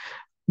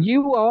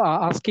you all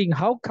are asking.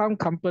 How come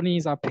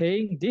companies are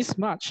paying this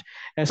much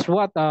as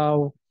what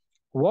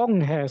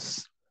Wong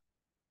has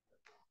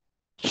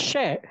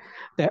shared,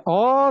 that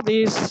all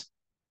this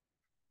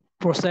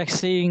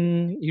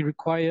processing, it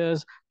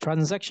requires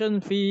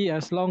transaction fee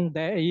as long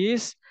there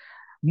is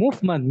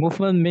movement.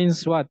 Movement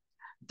means what?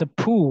 The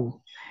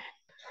pool,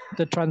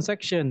 the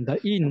transaction,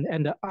 the in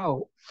and the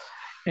out.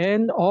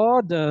 And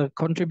all the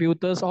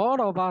contributors,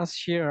 all of us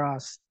here are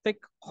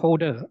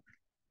stakeholders,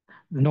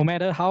 no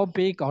matter how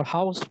big or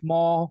how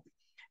small.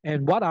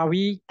 And what are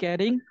we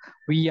getting?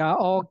 We are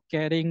all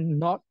getting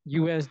not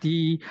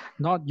USD,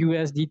 not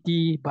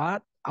USDT,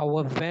 but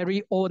our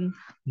very own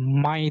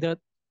minded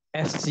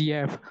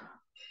SCF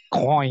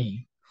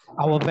coin,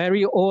 our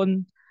very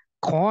own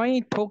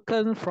coin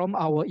token from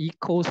our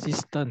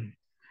ecosystem.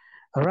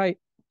 All right,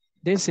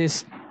 this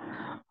is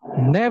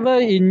never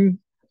in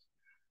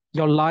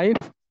your life.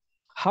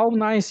 How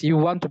nice you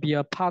want to be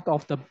a part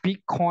of the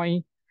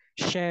Bitcoin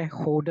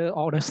shareholder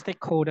or the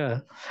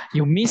stakeholder.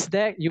 You miss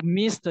that, you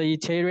miss the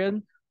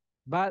Ethereum,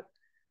 but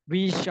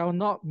we shall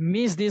not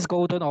miss this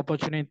golden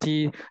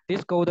opportunity,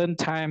 this golden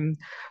time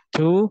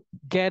to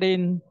get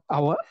in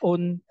our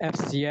own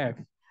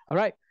SCF. All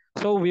right.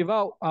 So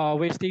without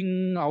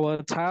wasting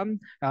our time,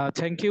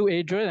 thank you,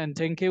 Adrian, and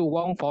thank you,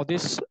 Wong, for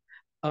this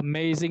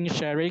amazing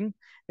sharing.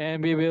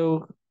 And we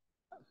will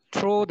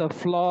throw the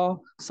floor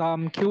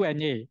some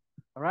Q&A.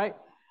 All right.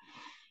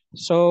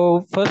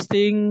 So first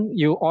thing,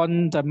 you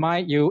on the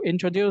mic, you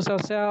introduce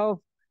yourself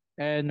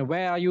and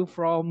where are you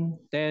from,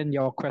 then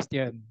your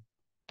question.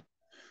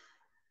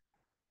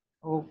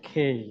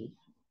 Okay.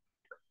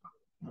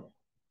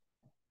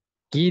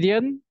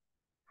 Gideon,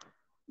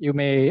 you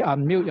may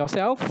unmute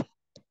yourself.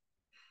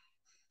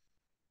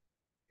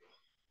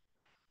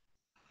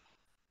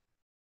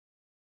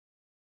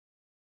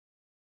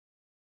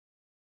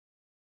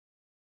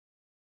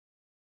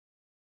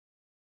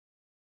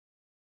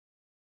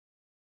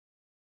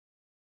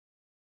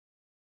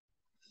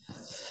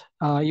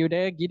 Are you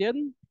there,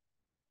 Gideon?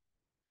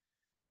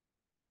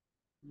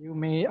 You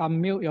may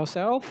unmute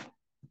yourself.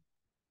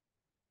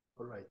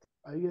 All right.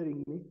 Are you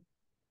hearing me?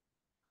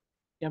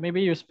 Yeah,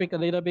 maybe you speak a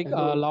little bit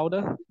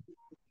louder.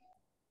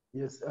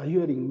 Yes. Are you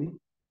hearing me?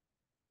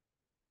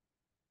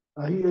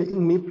 Are you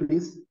hearing me,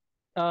 please?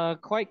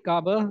 Quite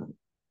garbled,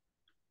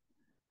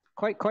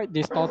 quite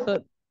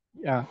distorted.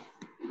 Yeah.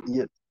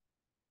 Yes.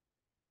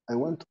 I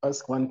want to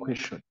ask one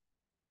question.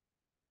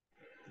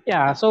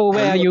 Yeah. So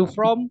where are you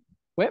from?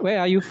 Where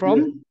are you from?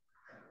 Yes.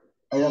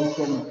 I am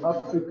from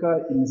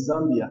Africa in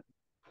Zambia.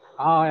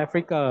 Ah,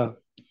 Africa.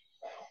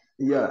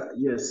 Yeah,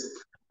 yes.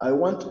 I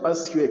want to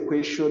ask you a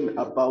question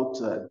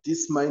about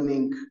this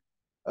mining.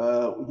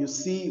 You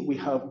see, we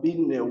have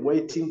been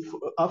waiting for,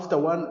 after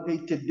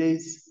 180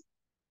 days.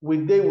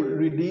 Will they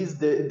release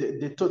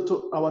the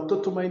total, our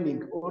total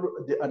mining or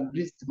the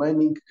unreleased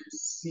mining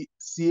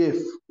SCF?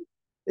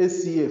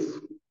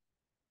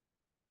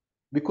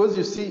 Because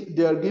you see,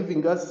 they are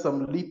giving us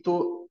some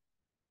little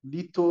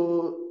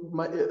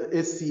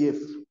SCF.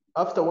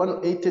 After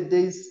 180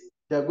 days,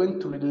 they are going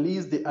to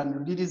release the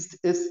unreleased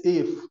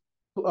SCF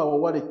to our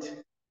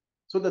wallet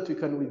so that we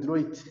can withdraw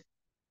it.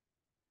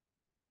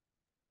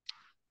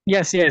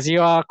 Yes,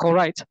 you are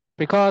correct.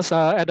 Because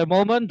at the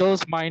moment,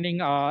 those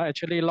mining are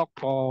actually locked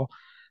for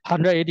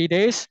 180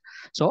 days.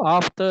 So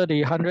after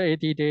the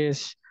 180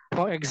 days,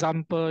 for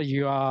example,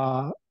 you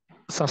are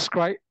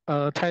subscribed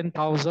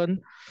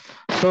 10,000.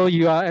 So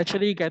you are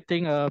actually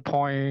getting a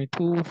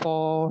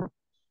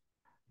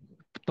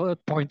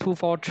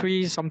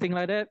 0.243, something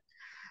like that.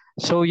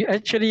 So you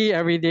actually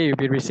every day you'll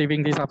be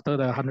receiving this after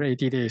the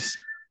 180 days,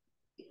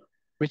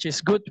 which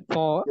is good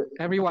for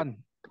everyone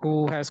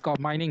who has got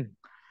mining.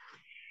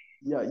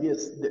 Yeah,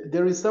 yes.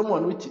 There is some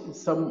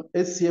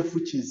SCF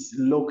which is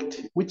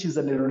locked, which is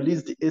an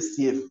released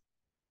SCF.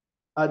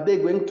 Are they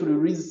going to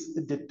release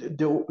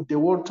the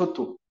whole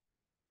total?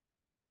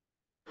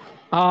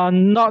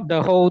 Not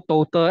the whole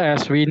total,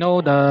 as we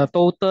know the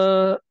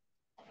total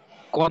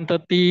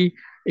quantity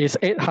is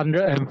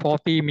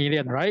 840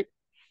 million, right?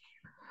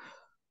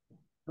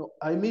 No,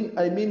 I mean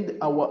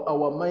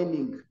our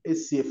mining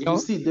SCF. You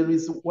see, there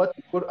is what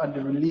we call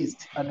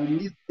unreleased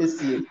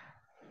SCF.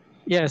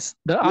 Yes,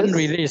 the Yes?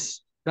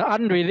 unreleased. The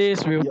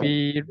unreleased will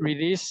be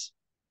released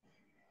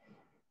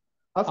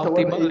after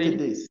ultimately. 180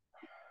 days.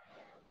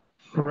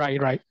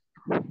 Right.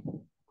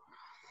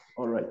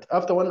 All right.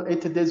 After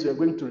 180 days, we are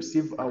going to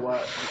receive our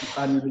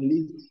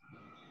unreleased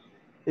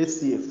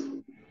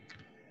SCF.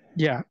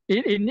 Yeah,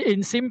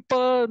 in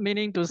simple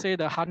meaning to say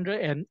the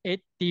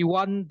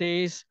 181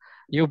 days,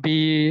 you'll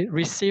be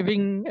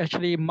receiving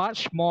actually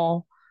much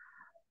more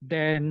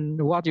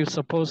than what you're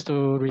supposed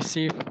to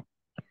receive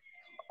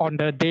on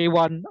the day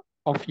one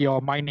of your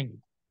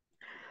mining.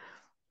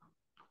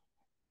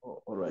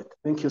 All right.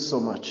 Thank you so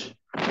much.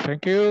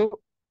 Thank you.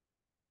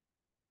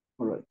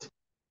 All right.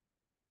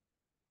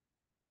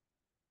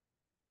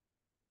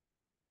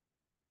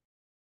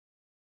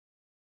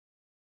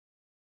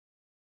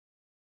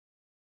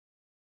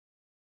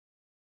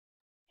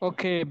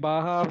 Okay,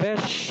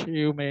 Bahavesh,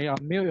 you may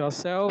unmute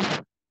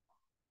yourself.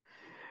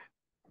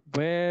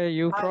 Where are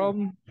you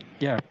from?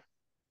 Yeah.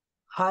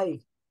 Hi,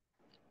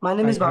 my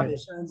name is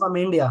Bhavesh. I'm from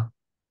India.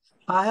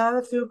 I have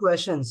a few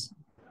questions.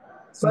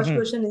 First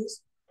question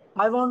is,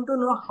 I want to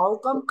know how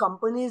come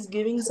company is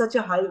giving such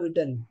a high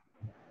return?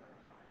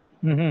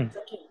 Second,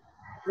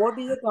 what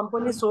is the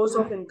company's source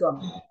of income?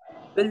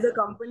 Will the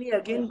company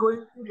again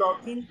going to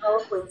lock in our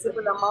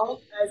principal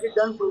amount as it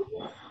done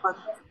previous month of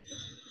May?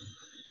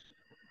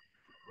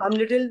 I'm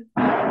little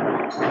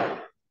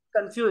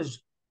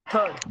confused.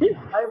 Third,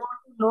 I want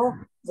to know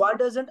why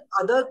doesn't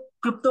other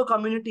crypto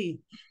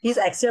community is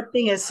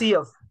accepting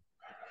SCF?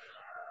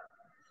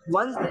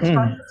 Once they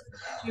start accepting,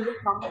 we will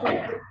come to know the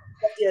impact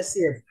of the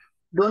SCF.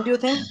 Don't you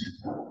think?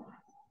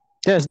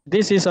 Yes,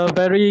 this is a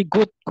very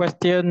good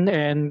question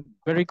and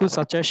very good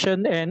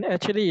suggestion, and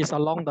actually is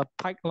along the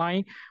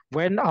pipeline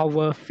when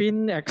our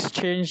fin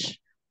exchange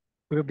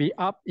will be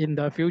up in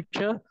the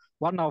future,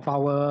 one of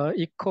our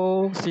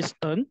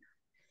ecosystem.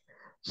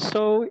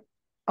 So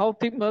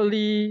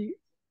ultimately,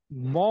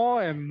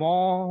 more and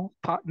more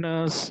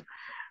partners,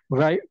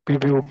 right, we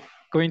will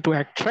going to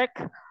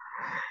attract.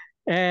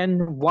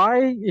 And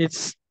why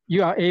it's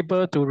you are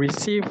able to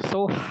receive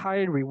so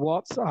high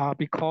rewards are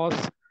because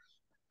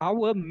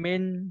our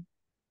main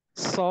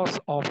source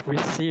of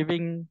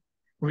receiving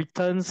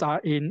returns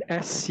are in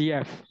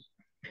SCF.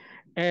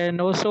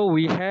 And also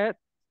we had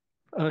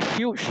a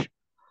huge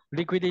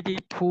liquidity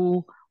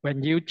pool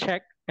when you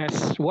check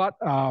as what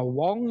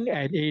Wong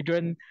and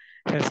Adrian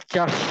has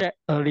just shared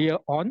earlier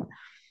on.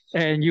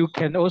 And you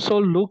can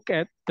also look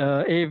at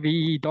the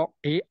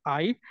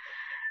AVE.ai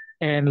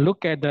and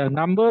look at the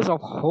numbers of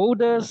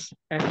holders,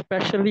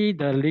 especially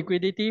the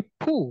liquidity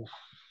pool.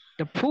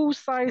 The pool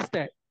size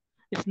that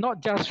it's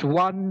not just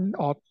 1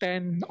 or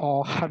 10 or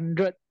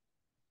 100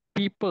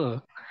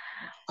 people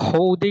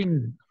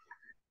holding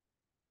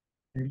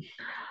and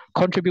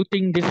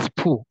contributing this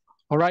pool.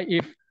 All right,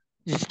 if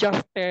it's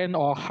just 10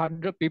 or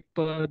 100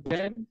 people,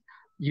 then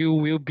you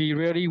will be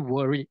really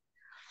worried.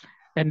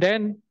 And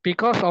then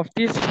because of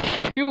this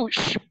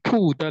huge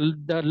pool,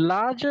 the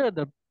larger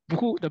the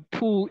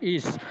pool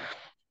is,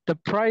 the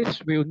price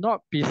will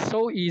not be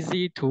so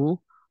easy to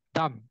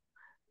dump.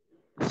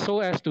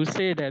 So as to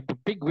say that the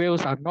big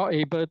whales are not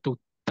able to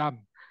dump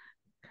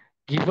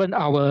given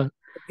our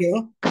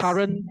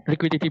current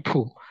liquidity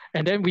pool.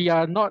 And then we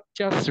are not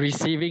just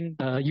receiving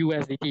the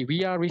USDT,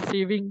 we are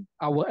receiving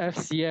our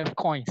SCF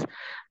coins.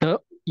 The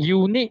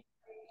unit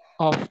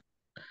of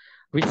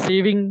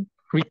receiving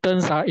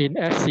returns are in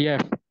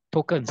SCF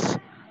tokens.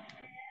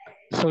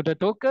 So the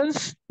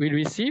tokens we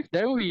receive,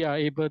 then we are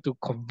able to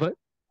convert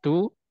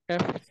to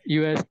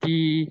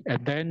FUSD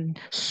and then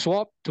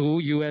swap to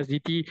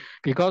USDT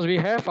because we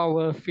have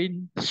our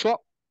fin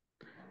swap,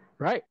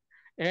 right?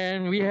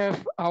 And we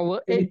have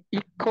our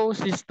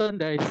ecosystem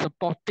that is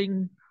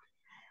supporting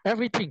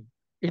everything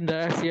in the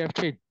SCF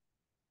chain.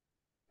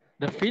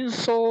 The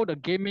FinSol, the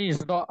gaming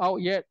is not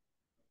out yet.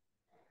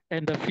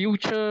 And the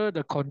future,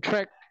 the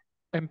contract,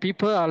 and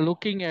people are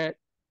looking at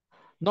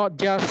not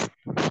just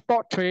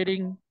spot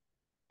trading,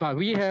 but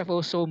we have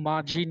also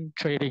margin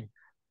trading,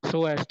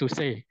 so as to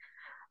say.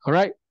 All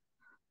right.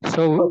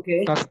 So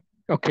that's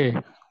okay.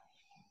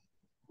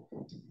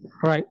 All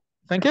right.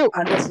 Thank you.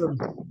 Understood.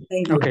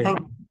 Thank you. Okay.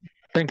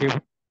 Thank you.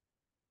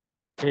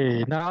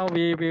 Okay, now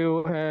we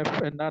will have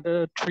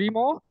another three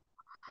more.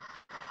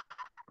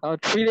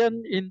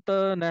 Trillion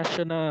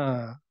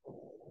International.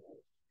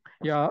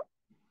 Yeah,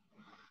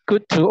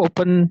 good to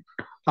open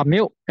a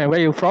mute. And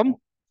where you from?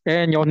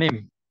 And your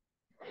name.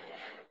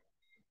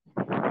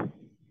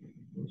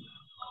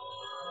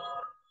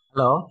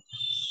 Hello.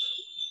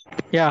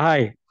 Yeah,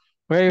 hi.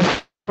 Where you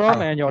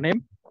from Hi. and your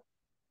name?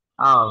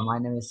 Oh, my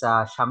name is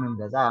Shamim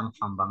Reza. I'm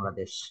from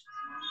Bangladesh.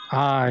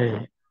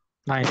 Hi.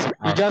 Nice. You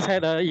Hi. just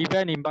had an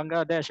event in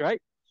Bangladesh,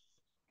 right?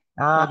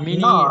 A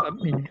No,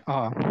 mini.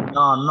 Oh.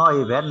 no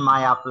event.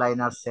 My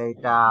upliner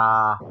said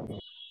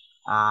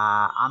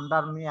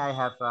under me I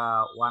have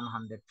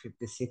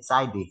 156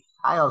 ID.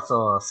 I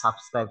also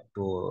subscribe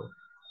to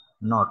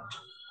Note.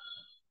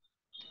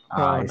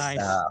 Oh, It's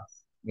nice.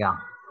 yeah.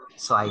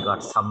 So I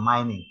got some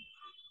mining.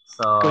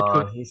 Good, So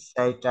good. he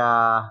said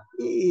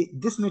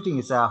this meeting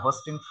is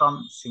hosting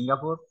from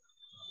Singapore.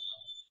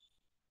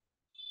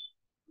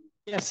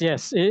 Yes,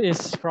 yes. It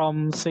is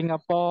from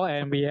Singapore,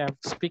 and we have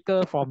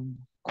speaker from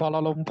Kuala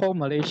Lumpur,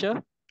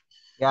 Malaysia.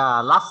 Yeah,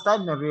 last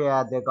time maybe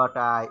they got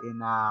in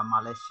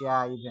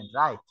Malaysia event,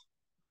 right?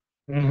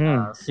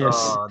 Yes.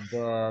 So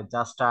they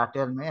just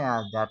tell me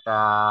that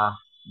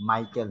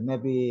Michael,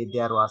 maybe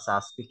there was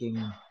speaking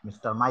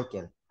Mr.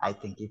 Michael, I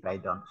think, if I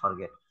don't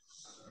forget.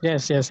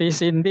 Yes, yes.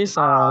 He's in this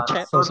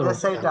chat So they also.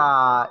 said,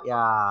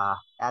 yeah,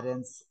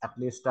 arrange at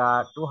least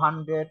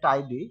 200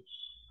 ID.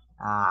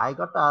 I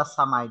got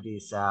some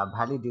IDs,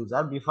 valid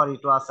user. Before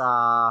it was,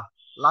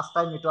 last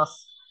time it was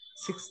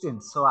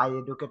 16. So I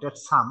educated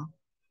some,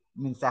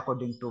 means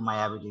according to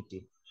my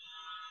ability.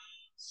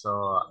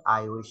 So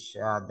I wish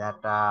that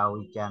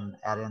we can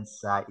arrange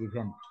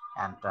event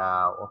and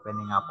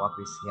opening up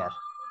office here.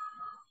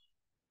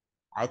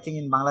 I think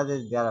in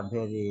Bangladesh there are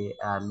very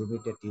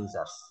limited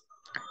users.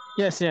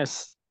 Yes,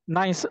 yes.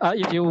 Nice.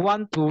 If you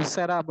want to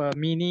set up a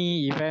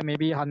mini event,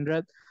 maybe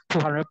 100,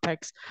 200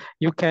 packs,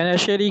 you can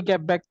actually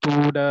get back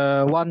to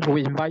the one who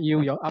invite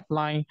you, your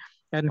upline,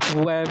 and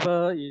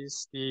whoever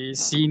is the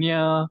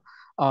senior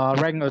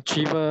rank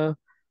achiever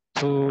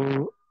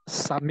to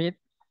submit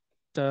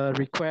the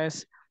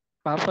request.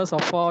 But first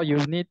of all, you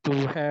need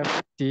to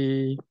have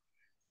the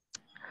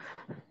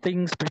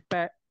things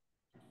prepared.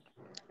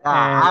 And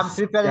I'm yeah,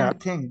 preparing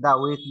things that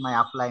with my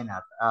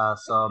upliner.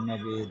 So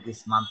maybe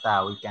this month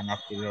we can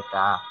activate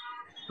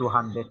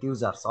 200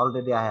 users.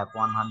 Already I have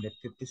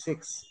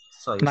 156.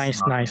 So it's nice,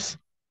 not nice.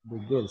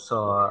 big deal.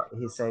 So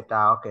he said,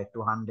 okay,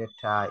 200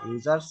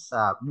 users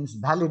means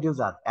valid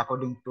user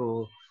according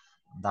to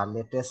the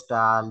latest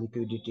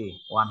liquidity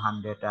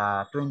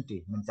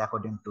 120 means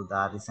according to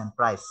the recent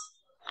price.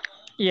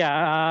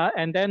 Yeah,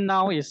 and then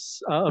now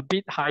it's a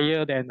bit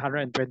higher than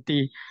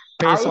 120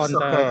 based It's on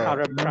the okay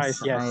current means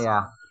price. Yes.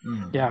 yeah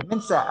Yeah.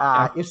 means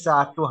Yeah. it's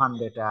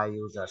 200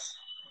 users.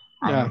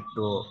 I Yeah. need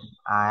to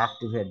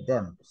activate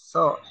them.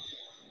 So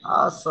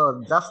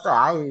just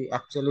I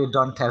actually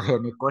don't have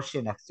any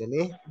question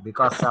actually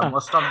because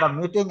most of the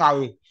meeting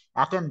I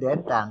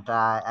attended and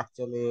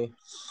actually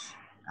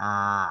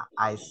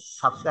I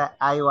subscribe.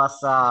 I was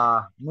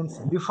means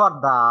before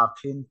the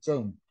film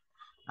chain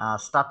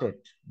started.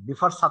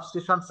 Before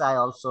subscriptions, I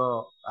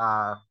also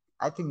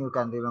I think you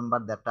can remember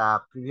that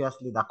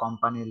previously the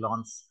company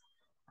launched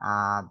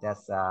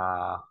there's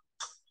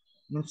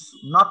means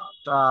not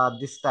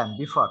this time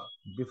before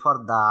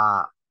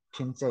the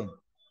film chain.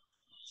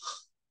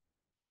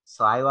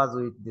 So I was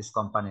with this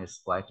company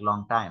quite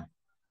long time.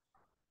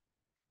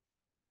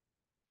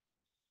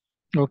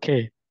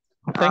 Okay.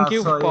 Thank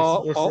you So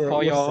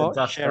for it's your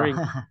just sharing.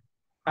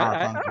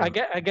 thank you.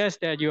 I guess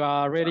that you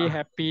are really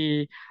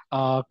happy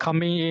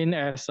coming in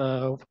as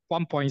a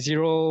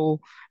 1.0,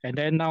 and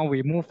then now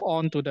we move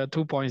on to the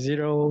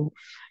 2.0.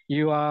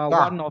 You are Yeah.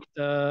 one of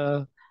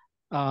the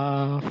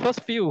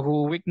first few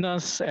who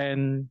witness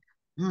and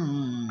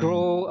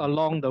grow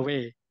along the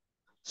way.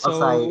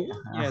 Also, I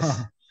So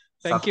yes,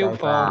 thank you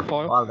subscribe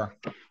all the.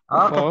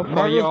 Okay, for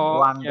maybe your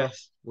one day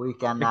yes. we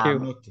can Thank you.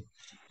 meet.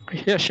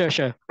 Yeah, sure.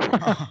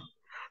 Yeah,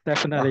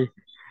 Definitely.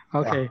 yeah.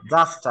 Okay.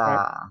 Just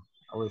Right.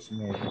 wish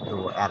me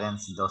to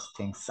arrange those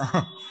things.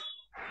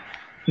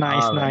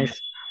 Nice, All right.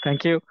 nice.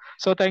 Thank you.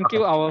 So thank Okay.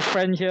 you, our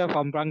friend here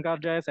from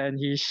Bangladesh, and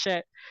he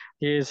shared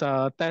his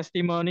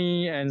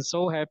testimony, and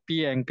so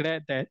happy and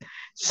glad that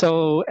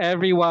so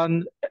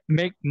everyone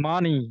make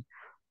money.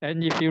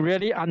 And if you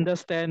really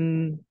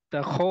understand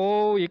the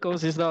whole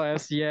ecosystem of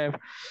SCF,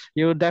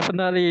 you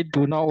definitely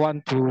do not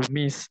want to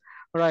miss.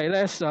 All right,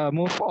 let's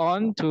move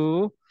on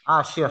to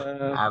Sure.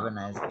 the Have a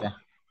nice day.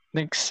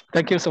 next.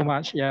 Thank you so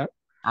much. Yeah.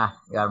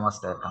 You are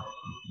most welcome.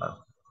 Bye.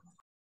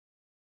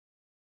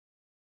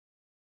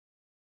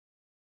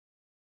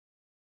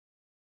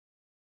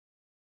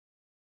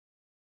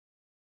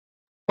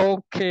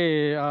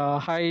 Okay,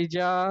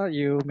 Haija,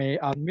 you may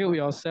unmute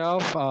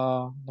yourself,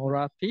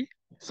 Norati.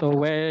 So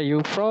where are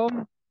you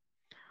from?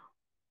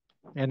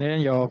 And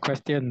then your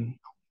question.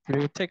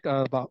 We'll take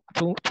about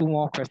two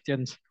more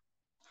questions.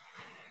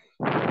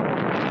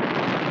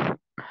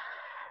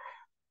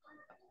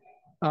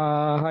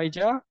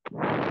 Haija,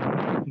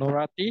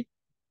 Norati.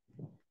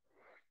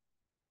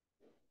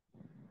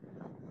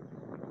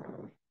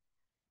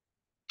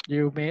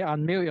 You may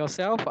unmute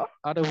yourself.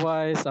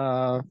 Otherwise,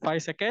 5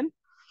 seconds.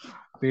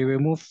 We will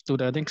move to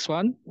the next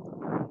one.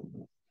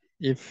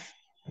 If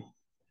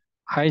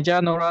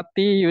Haija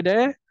Norati, you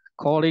there?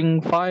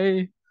 Calling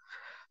 5,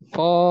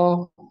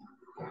 4,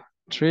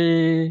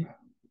 3,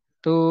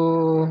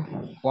 2,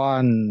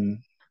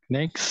 1.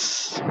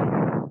 Next.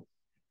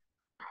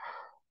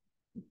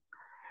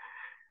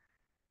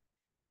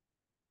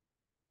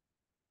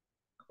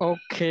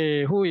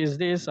 Okay, who is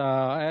this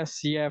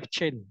SCF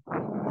Chin?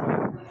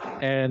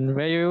 And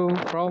where you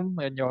from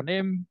and your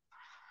name?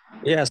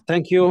 Yes,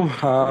 thank you.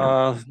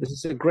 This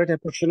is a great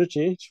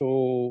opportunity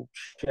to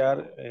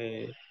share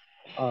a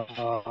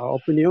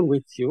opinion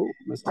with you,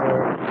 Mr.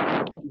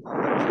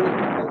 Actually,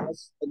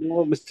 I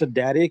know Mr.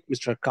 Derek,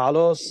 Mr.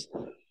 Carlos,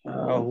 who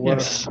are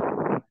Yes.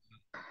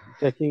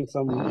 taking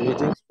some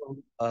meetings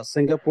from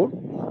Singapore.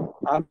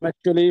 I'm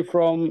actually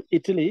from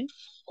Italy.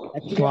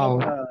 Actually,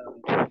 Wow.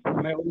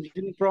 my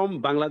origin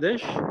from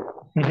Bangladesh.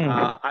 Mhm.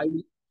 I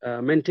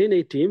maintain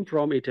a team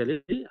from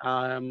Italy.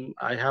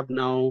 I have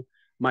now,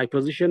 my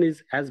position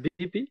is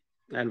SVP,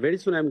 and very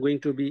soon I'm going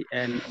to be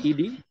an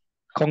ED.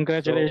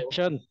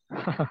 Congratulations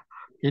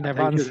in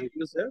advance. Thank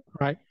you, sir.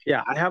 Right.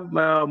 Yeah, I have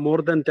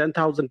more than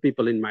 10,000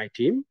 people in my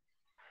team.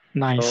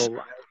 Nice. So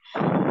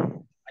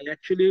I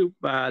actually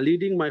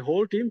leading my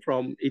whole team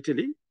from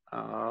Italy.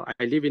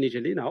 I live in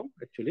Italy now,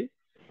 actually.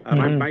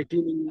 My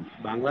team in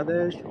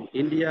Bangladesh, from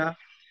India,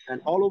 and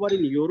all over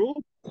in Europe,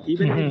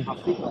 even in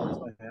Africa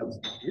also I have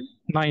some team.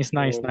 Nice,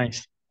 nice, So,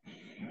 nice.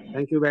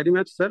 thank you very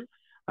much, sir.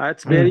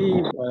 It's very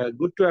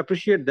good to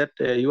appreciate that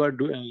you are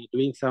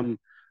doing some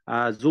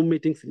Zoom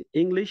meetings in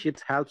English.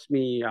 It helps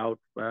me out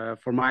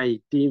for my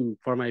team,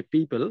 for my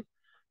people,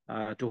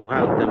 to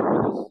help them,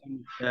 because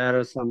there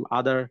are some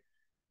other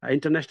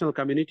international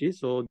communities,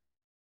 so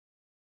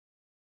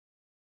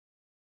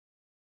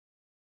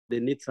they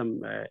need some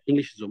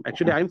English Zoom.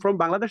 Actually, I'm from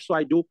Bangladesh, so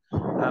I do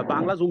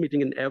Bangla Zoom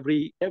meeting in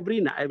every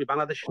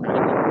Bangladesh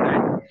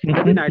night.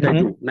 Every night I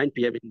do 9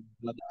 p.m. in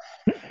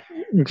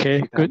Bangladesh.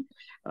 Okay, good.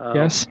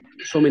 Yes.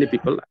 So many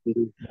people.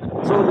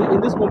 So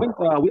in this moment,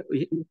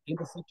 in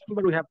the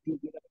September we have two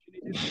good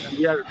opportunities, and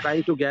we are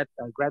trying to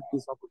grab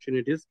these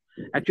opportunities.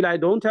 Actually, I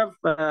don't have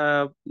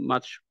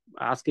much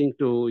asking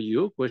to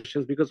you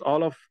questions, because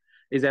all of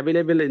is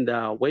available in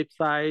the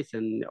websites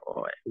and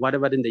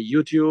whatever in the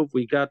YouTube.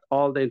 We got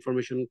all the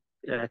information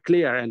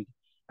clear and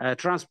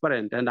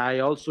transparent. And I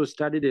also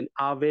studied in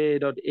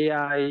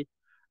Aave.ai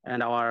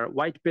and our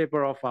white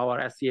paper of our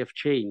SCF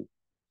chain.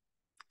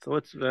 So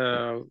it's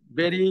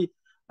very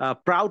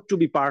proud to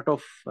be part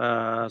of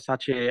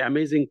such an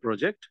amazing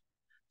project.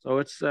 So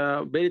it's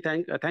very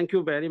thank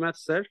you very much,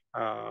 sir,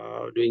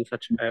 doing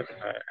such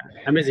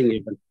amazing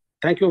event.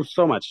 Thank you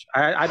so much.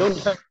 I don't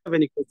have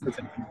any questions.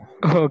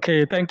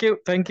 Okay,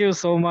 thank you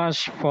so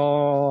much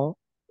for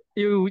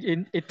you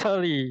in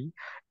Italy,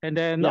 and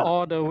then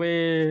all the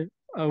way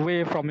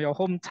away from your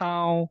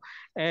hometown,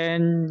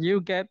 and you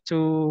get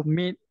to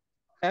meet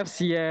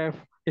FCF.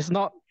 It's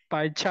not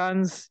by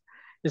chance,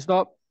 it's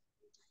not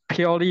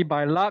purely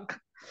by luck.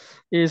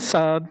 It's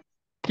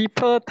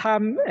people,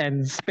 time,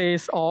 and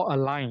space all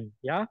aligned.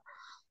 Yeah.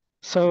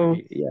 So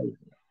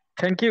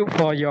thank you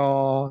for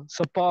your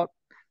support,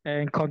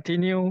 and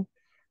continue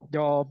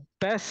your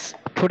best,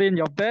 put in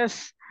your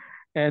best,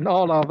 and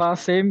all of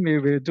us same, we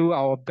will do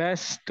our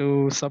best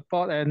to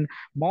support, and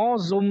more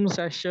Zoom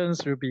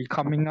sessions will be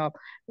coming up.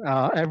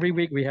 Every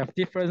week we have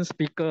different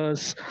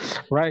speakers,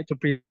 right, to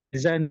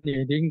present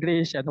in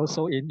English and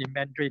also in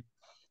Mandarin.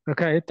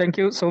 Okay, thank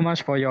you so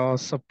much for your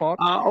support.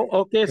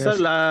 Okay, Yes. sir.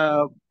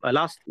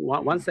 Last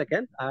 1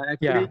 second.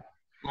 Actually,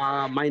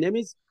 my name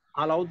is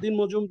Alauddin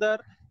Mojumdar.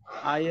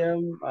 I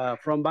am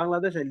from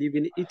Bangladesh. I live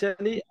in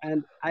Italy,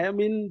 and I am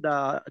in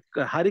the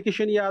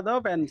Harikishan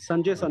Yadav and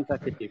Sanjay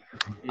Santake team.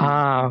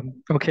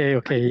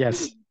 Okay,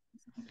 yes.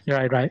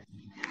 Right.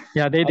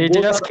 Yeah, they both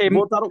just are, came.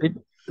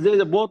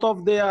 both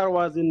of there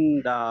was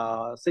in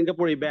the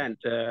Singapore event.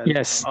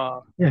 Yes.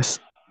 Yes.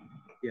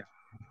 Yeah.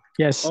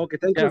 Yes. Okay,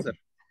 thank you, sir.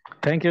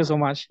 Thank you so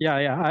much.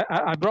 Yeah.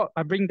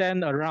 I bring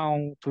them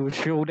around to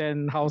show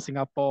them how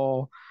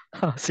Singapore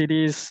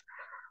cities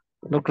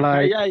look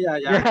like.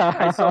 Yeah.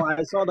 I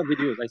saw the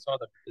videos.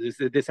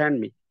 They sent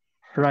me.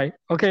 Right.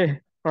 Okay.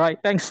 All right.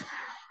 Thanks.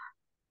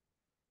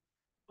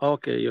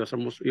 Okay, you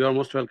are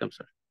most welcome,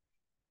 sir.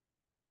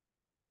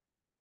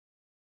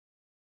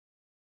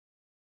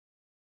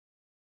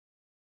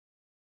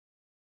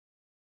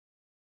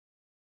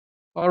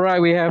 All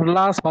right, we have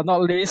last but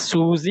not least,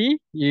 Susie.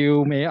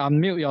 You may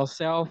unmute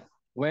yourself.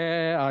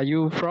 Where are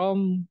you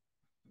from?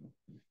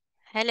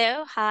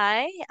 Hello,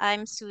 hi,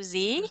 I'm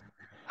Susie.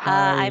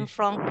 Hi. I'm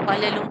from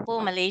Kuala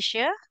Lumpur,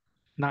 Malaysia.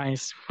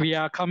 Nice. We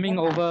are coming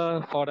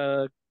over for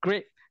the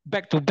great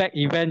back-to-back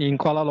event in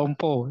Kuala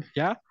Lumpur.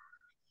 Yeah?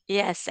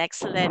 Yes,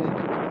 excellent.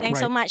 Thanks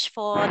so Right. much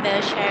for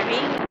the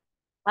sharing.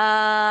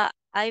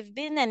 I've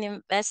been an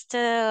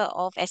investor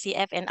of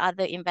SCF and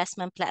other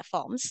investment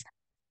platforms,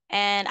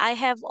 and I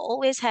have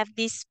always have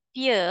this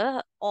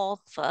fear of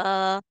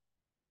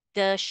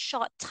the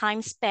short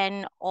time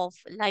span of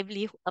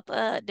livelihood,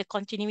 the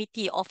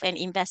continuity of an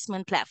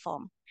investment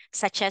platform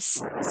such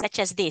as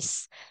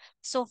this.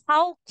 So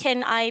how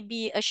can I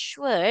be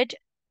assured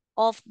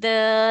of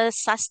the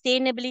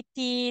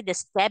sustainability, the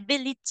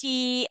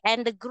stability,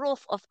 and the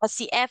growth of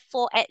SCF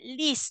for at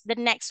least the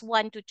next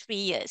 1 to 3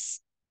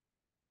 years?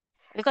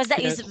 Because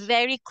that is Yes.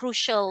 very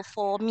crucial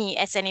for me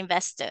as an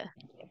investor.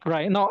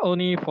 Right, not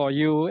only for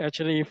you,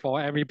 actually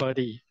for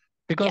everybody.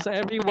 Because Yeah,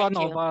 every thank one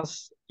of you.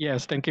 us,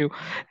 yes, thank you.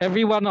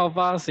 Every one of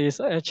us is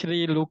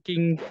actually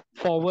looking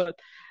forward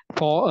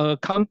for a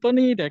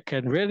company that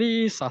can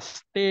really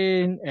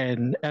sustain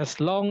and as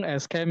long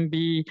as can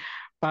be.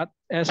 But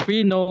as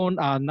we know,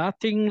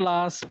 nothing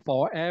lasts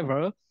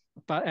forever.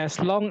 But as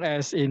long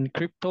as in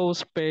crypto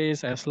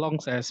space, as long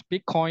as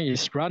Bitcoin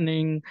is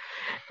running,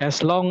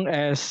 as long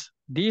as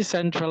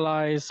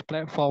decentralized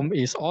platform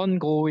is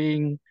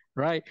ongoing,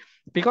 right?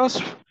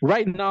 Because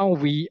right now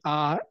we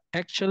are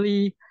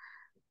actually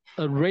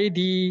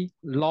already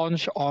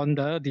launched on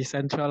the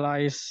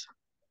decentralized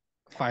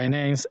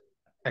finance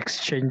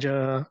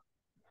exchanger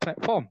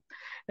platform.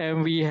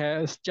 And we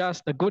have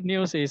just the good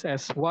news is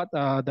as what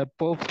the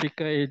both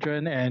speaker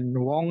Adrian and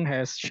Wong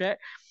has shared,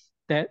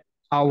 that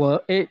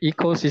our 8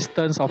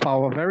 ecosystems of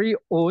our very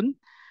own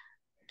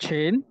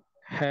chain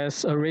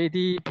has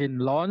already been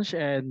launched,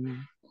 and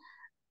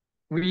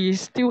we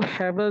still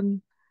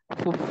haven't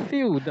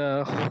fulfilled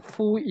the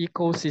full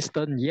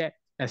ecosystem yet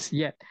as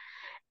yet.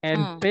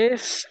 And Mm.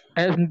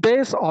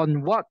 based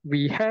on what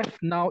we have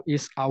now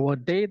is our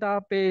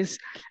database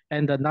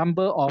and the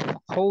number of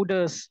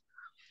holders.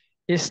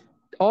 Is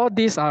all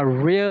these are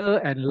real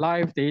and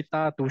live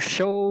data to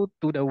show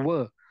to the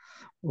world.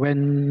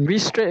 When we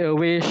straight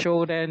away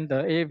show them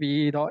the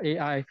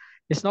AVE.ai,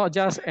 it's not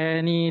just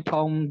any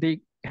Tom,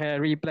 Dick,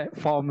 Harry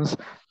platforms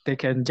they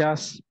can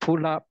just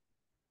pull up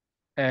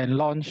and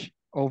launch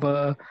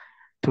over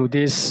to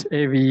this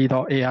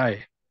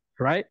AVE.ai,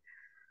 right?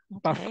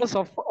 But Okay. first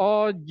of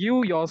all,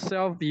 you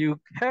yourself, you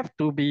have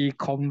to be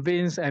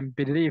convinced and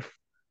believe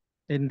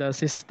in the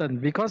system.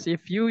 Because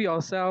if you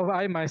yourself,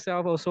 I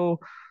myself also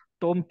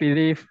don't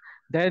believe,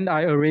 then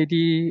I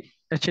already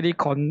actually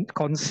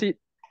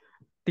concede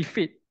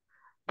defeat.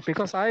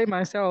 Because I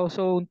myself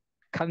also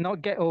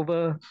cannot get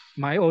over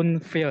my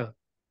own fear.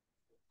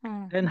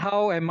 Mm. Then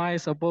how am I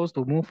supposed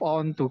to move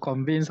on to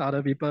convince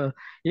other people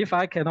if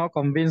I cannot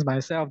convince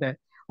myself that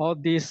all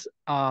these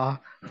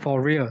are for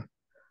real?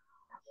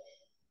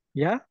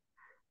 Yeah.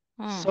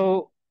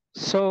 Mm.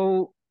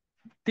 So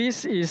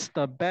this is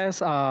the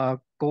best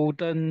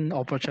golden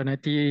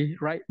opportunity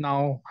right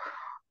now,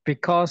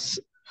 because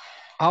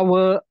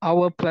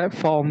our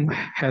platform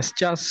has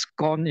just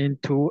gone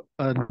into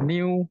a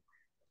new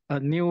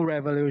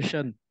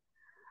revolution,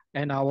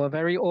 and our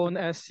very own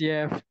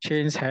SCF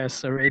change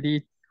has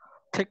already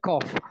take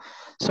off.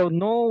 So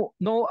no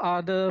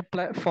other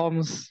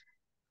platforms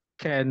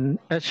can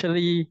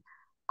actually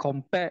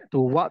compare to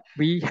what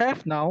we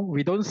have now.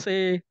 We don't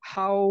say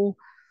how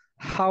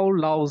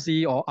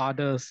lousy or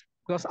others,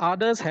 because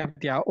others have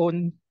their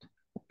own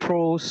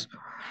pros,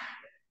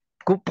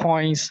 good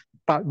points,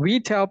 but we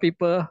tell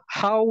people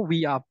how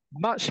we are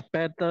much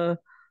better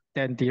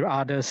than the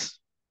others.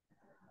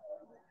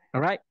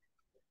 All right.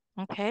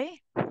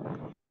 Okay.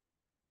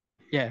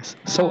 Yes.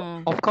 So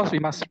Mm. of course we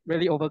must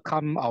really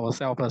overcome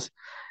ourselves first,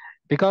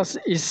 because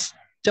it's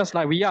just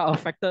like we are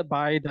affected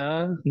by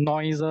the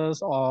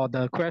noises or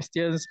the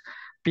questions,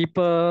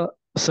 people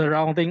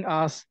surrounding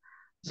us.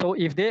 So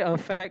if they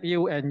affect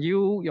you and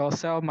you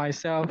yourself,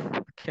 myself,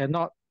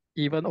 cannot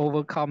even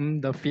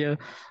overcome the fear,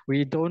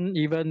 we don't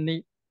even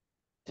need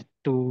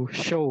to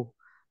show,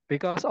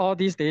 because all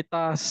these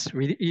data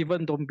we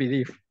even don't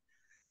believe.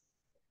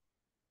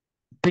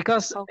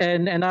 Because Okay.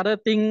 and another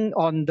thing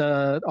on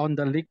the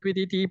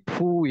liquidity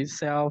pool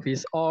itself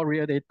is all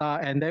real data,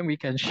 and then we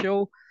can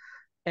show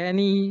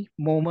any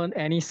moment,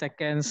 any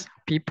seconds,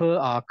 people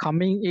are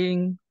coming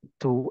in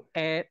to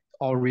add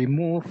or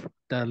remove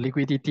the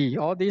liquidity.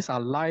 All these are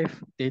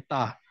live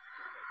data.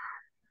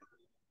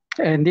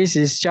 And this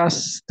is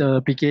just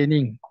the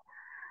beginning.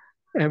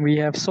 And we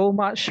have so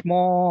much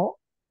more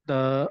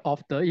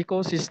of the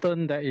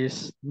ecosystem that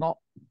is not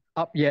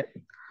up yet.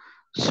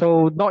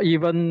 So not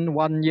even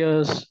 1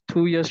 year,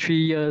 2 years, 3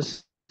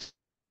 years,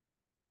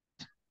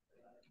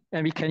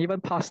 and we can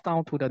even pass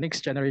down to the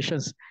next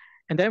generations.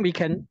 And then we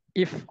can,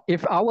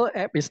 if our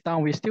app is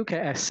down, we still can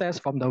access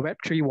from the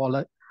Web3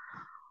 wallet.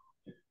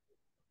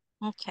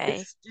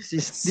 Okay. This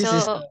is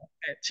So, the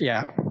edge,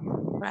 yeah.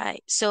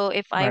 right. So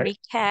if I Right.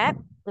 recap,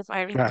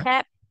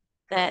 Yeah.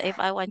 that if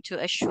I want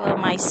to assure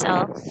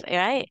myself,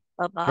 right,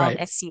 about Right.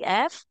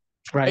 SCF,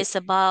 Right. it's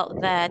about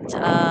that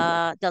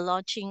the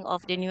launching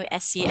of the new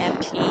SCF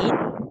chain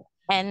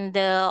and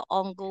the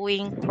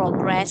ongoing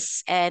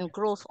progress and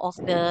growth of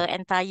the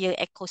entire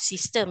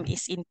ecosystem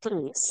is in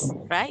place,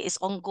 right? It's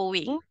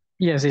ongoing.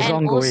 Yes, it's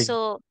And ongoing.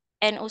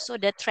 also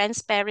the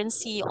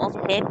transparency of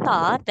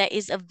data that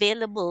is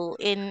available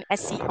in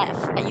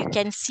SCF. You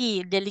can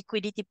see the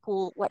liquidity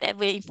pool,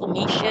 whatever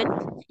information,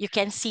 you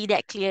can see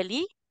that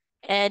clearly.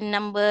 And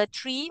number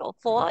 3 or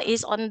 4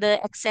 is on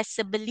the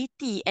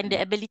accessibility and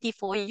the ability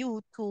for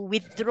you to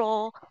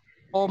withdraw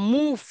or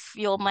move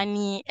your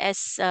money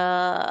as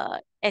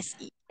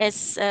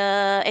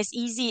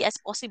easy as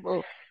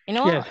possible. You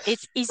know,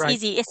 Yes, it's right,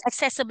 easy. It's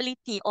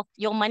accessibility of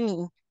your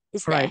money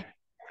is right, there.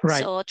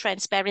 right, So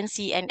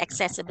transparency and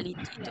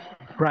accessibility too.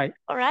 right,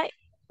 All right.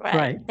 Right.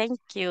 right. Thank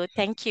you.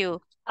 Thank you.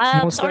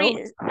 Most Sorry.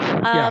 well,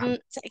 yeah.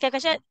 Second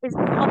question, is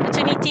there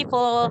opportunity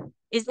for,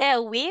 is there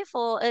a way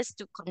for us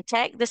to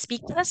contact the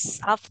speakers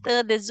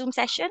after the Zoom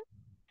session?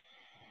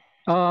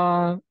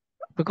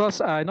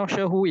 Because I'm not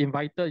sure who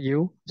invited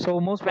you, so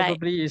most Right.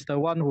 probably is the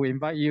one who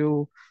invite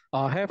you.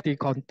 Have the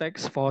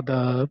contacts for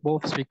the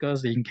both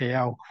speakers in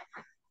KL,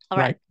 All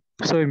right?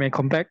 right. So you may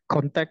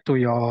contact to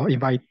your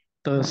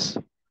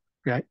inviters,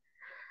 right?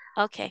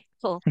 Okay,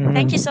 cool.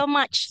 Thank you so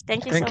much.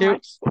 Thank you so Thank you,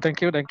 much.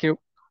 thank you, thank you.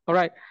 All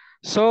right,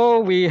 so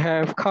we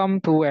have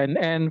come to an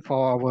end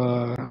for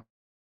our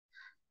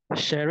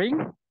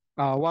sharing.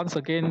 Once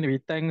again, we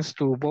thanks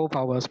to both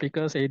our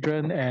speakers,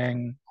 Adrian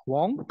and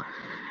Wong,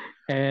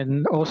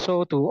 and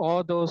also to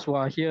all those who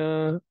are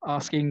here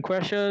asking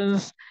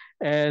questions.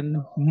 And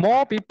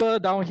more people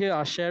down here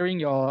are sharing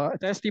your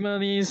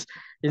testimonies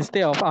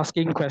instead of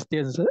asking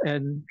questions.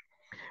 And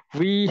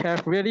we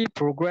have really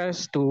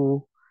progressed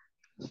to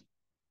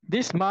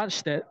this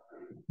much that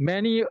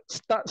many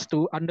starts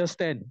to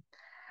understand.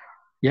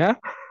 Yeah.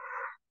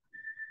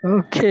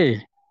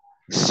 Okay.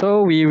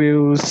 So we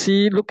will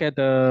look at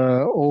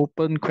the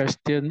open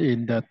question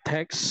in the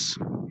text.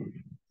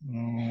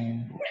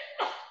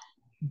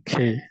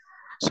 Okay.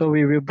 So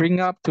we will bring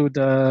up to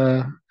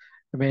the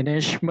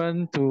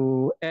management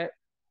to add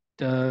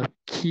the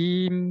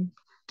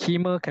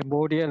Khmer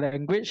Cambodia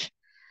language.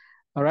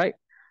 All right.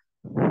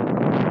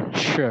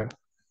 Sure.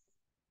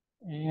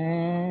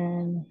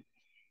 And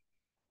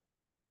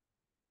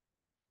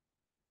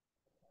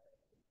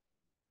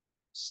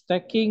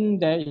stacking,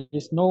 there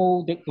is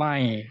no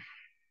deadline.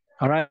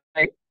 All right.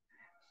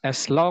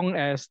 As long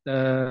as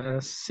the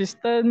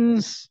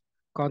systems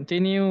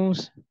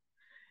continues,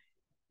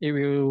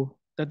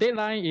 the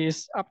deadline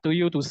is up to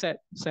you to set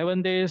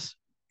 7 days,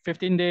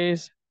 15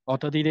 days, or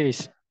 30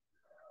 days.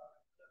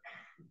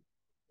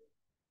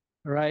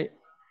 Right.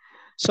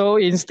 So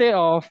instead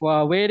of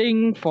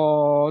waiting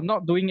for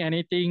not doing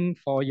anything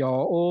for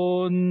your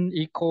own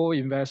eco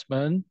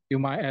investment, you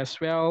might as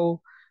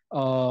well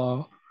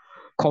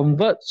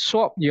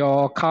swap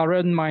your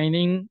current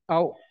mining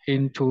out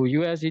into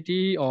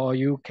USDT, or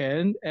you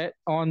can add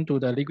on to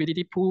the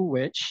liquidity pool,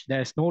 which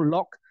there's no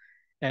lock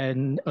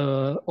and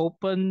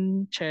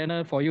open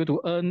channel for you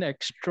to earn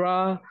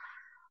extra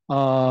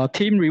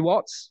team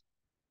rewards,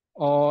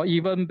 or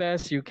even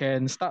best, you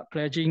can start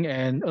pledging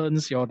and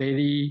earns your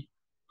daily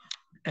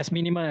as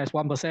minimum as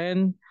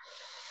 1%.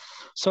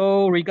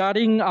 So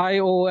regarding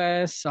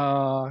iOS,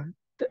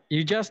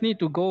 you just need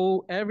to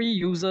go, every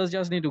user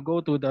just need to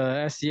go to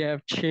the SCF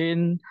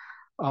chain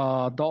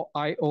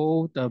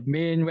 .io, the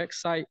main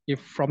website. If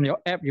from your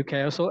app, you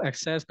can also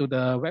access to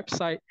the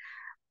website,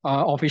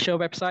 official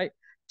website.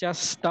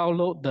 Just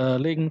download the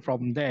link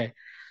from there.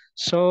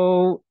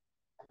 So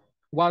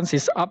once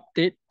it's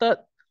updated,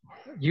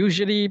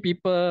 usually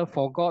people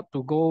forgot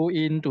to go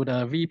into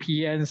the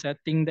VPN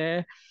setting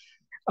there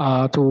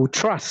to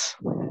trust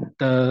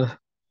the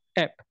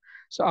app.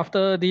 So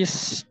after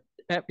this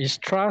app is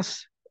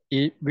trust,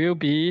 it will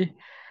be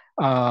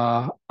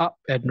up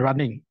and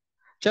running.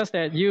 Just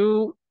that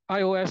you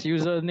iOS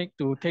user need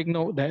to take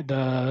note that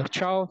the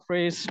child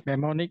phrase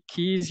mnemonic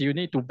keys you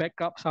need to back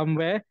up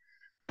somewhere,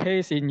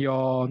 paste in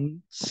your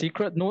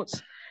secret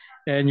notes,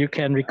 and you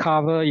can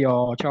recover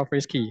your child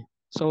phrase key.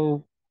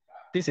 So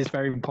this is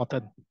very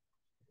important.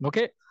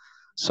 Okay.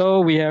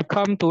 So we have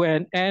come to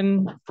an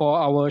end for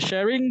our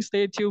sharing.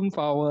 Stay tuned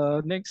for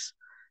our next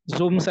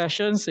Zoom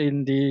sessions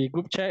in the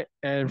group chat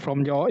and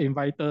from your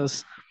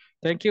inviters.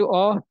 Thank you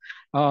all.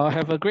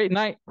 Have a great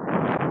night.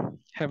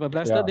 Have a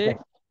blessed day.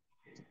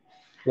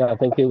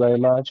 Thank you very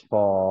much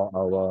for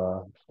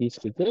our key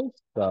speakers,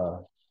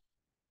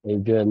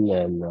 Adrian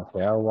and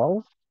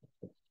Wong.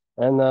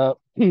 And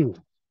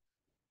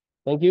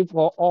thank you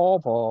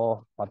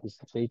for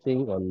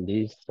participating on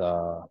this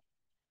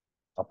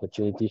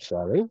opportunity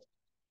sharing.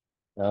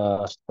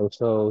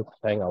 Also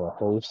thank our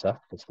host,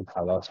 Mr.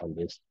 Carlos, on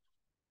this.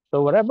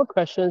 So whatever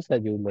questions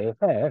that you may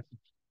have,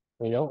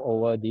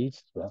 over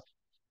these,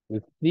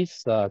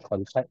 please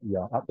contact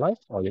your upline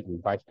or your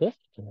inviter.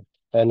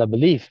 And I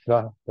believe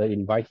the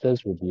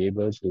inviters will be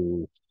able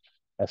to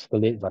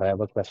escalate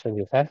whatever question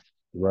you have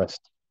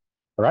first.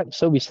 All right,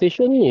 so we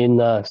stationed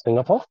in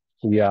Singapore.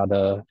 We are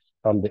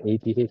from the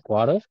AT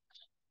headquarters,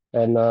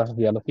 and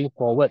we are looking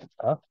forward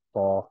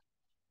for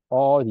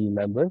all the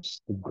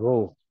members to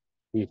grow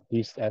with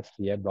this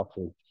SCF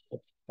blockchain.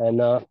 And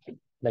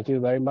thank you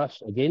very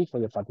much again for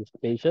your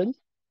participation,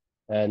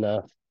 and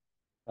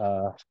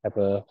have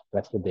a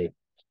blessed day.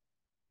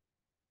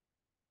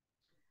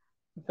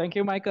 Thank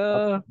you,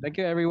 Michael. Thank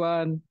you,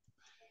 everyone.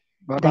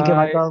 Bye-bye. Thank you,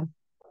 Michael.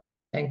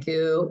 Thank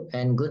you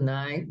and good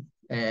night.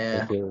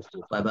 Thank you.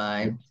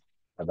 Bye-bye.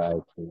 Bye-bye.